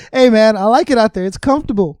 Hey, man, I like it out there. It's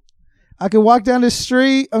comfortable. I can walk down the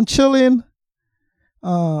street. I'm chilling.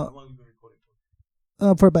 For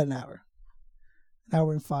about an hour. An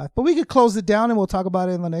hour and 5. But we could close it down and we'll talk about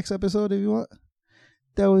it in the next episode if you want.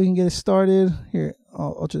 That way we can get it started. Here,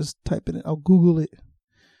 I'll just type it in. I'll Google it.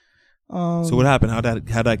 So what happened?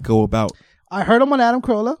 How'd that go about? I heard him on Adam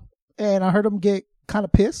Carolla, and I heard him get kind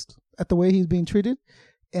of pissed at the way he's being treated,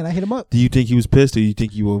 and I hit him up. Do you think he was pissed, or you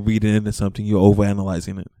think you were reading into something? You're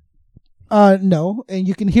overanalyzing it? No, and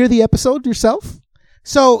you can hear the episode yourself.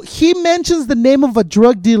 So he mentions the name of a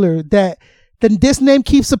drug dealer that this name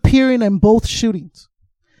keeps appearing in both shootings.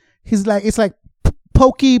 He's like, it's like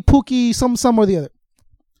Pookie, some or the other.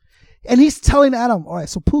 And he's telling Adam, all right,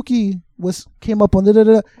 so Pookie came up on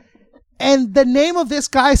da-da-da. And the name of this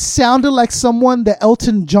guy sounded like someone that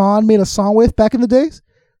Elton John made a song with back in the days.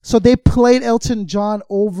 So they played Elton John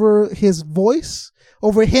over his voice,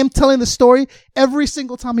 over him telling the story every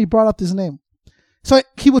single time he brought up his name. So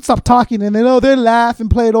he would stop talking and then, they'd laugh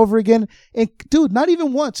and play it over again. And dude, not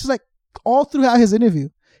even once. Just like all throughout his interview.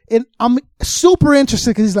 And I'm super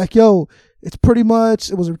interested because he's like, yo, it's pretty much,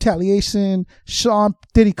 it was a retaliation. Sean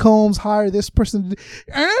Diddy Combs hired this person.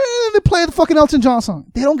 And they play the fucking Elton John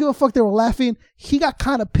song. They don't give a fuck. They were laughing. He got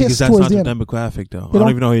kind of pissed because towards the end. That's not the demographic, though. I don't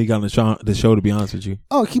even know how he got on the show, to be honest with you.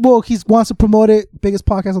 Oh, he wants to promote it. Biggest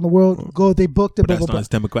podcast in the world. Go, they booked it. But that's not his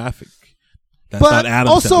demographic. That's but not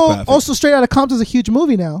Adam's demographic. Also, Straight Outta Compton is a huge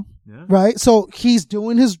movie now. Yeah. Right? So he's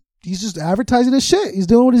just advertising his shit. He's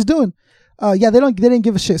doing what he's doing. They didn't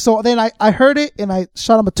give a shit. So then I heard it and I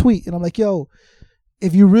shot him a tweet and I'm like, yo,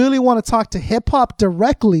 if you really want to talk to hip hop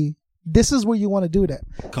directly, This is where you want to do that.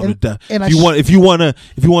 If you want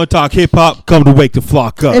to talk hip hop, come to Wake the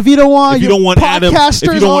Flock Up. If you don't want, Adam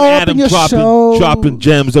dropping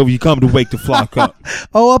gems over, you come to Wake the Flock Up.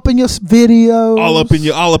 Up in your videos, all up in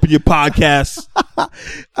your podcasts.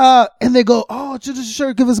 And they go, oh,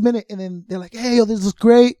 sure, give us a minute, and then they're like, hey, yo, this is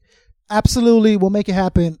great. Absolutely, we'll make it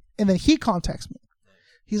happen. And then he contacts me.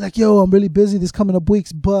 He's like, yo, I'm really busy this coming up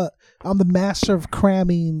weeks, but I'm the master of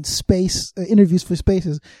cramming space interviews for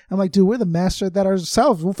spaces. I'm like, dude, we're the master of that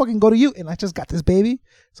ourselves. We'll fucking go to you. And I just got this baby.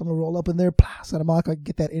 So I'm going to roll up in there, Santa Monica,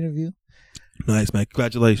 get that interview. Nice, man.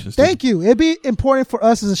 Congratulations. Thank you. It'd be important for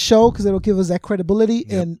us as a show because it'll give us that credibility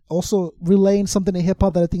and also relaying something in hip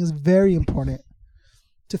hop that I think is very important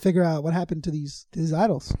to figure out what happened to these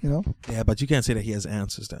idols, you know? Yeah, but you can't say that he has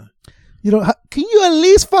answers though. You know, can you at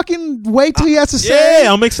least fucking wait till he has to say?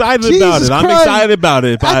 Yeah, I'm excited about it. I'm excited about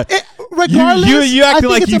it. Regardless, you acting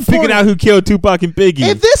like you figured out who killed Tupac and Biggie.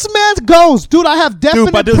 If this man goes, dude, I have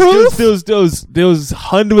definite proof. There was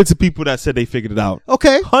hundreds of people that said they figured it out.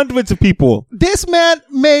 Okay, hundreds of people. This man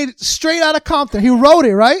made Straight Outta Compton. He wrote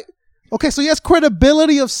it, right? Okay, so he has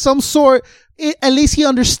credibility of some sort. At least he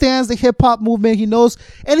understands the hip hop movement. He knows,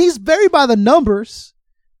 and he's very by the numbers.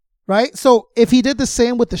 Right? So if he did the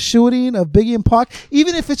same with the shooting of Biggie and Pac,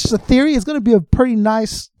 even if it's just a theory, it's going to be a pretty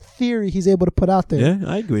nice theory he's able to put out there. Yeah,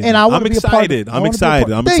 I agree. And I'm excited. I'm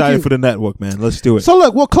excited for the network, man. Let's do it. So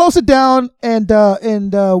look, we'll close it down and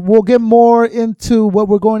we'll get more into what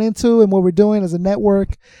we're going into and what we're doing as a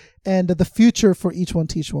network and the future for Each One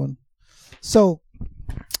Teach One. So,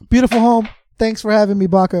 beautiful home. Thanks for having me,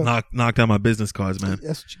 Baca. Knocked out my business cards, man.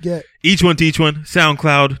 That's what you get. Each One Teach One,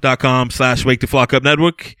 SoundCloud.com/Wake the Flock Up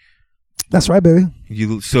Network. That's right, baby.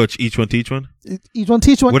 You search Each One Teach One. Each One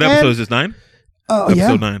Teach One. What episode is this? 9?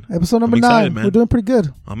 Episode 9. Episode number 9. Excited, man. We're doing pretty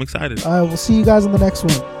good. I'm excited. We'll see you guys in the next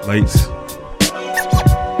one. Lights.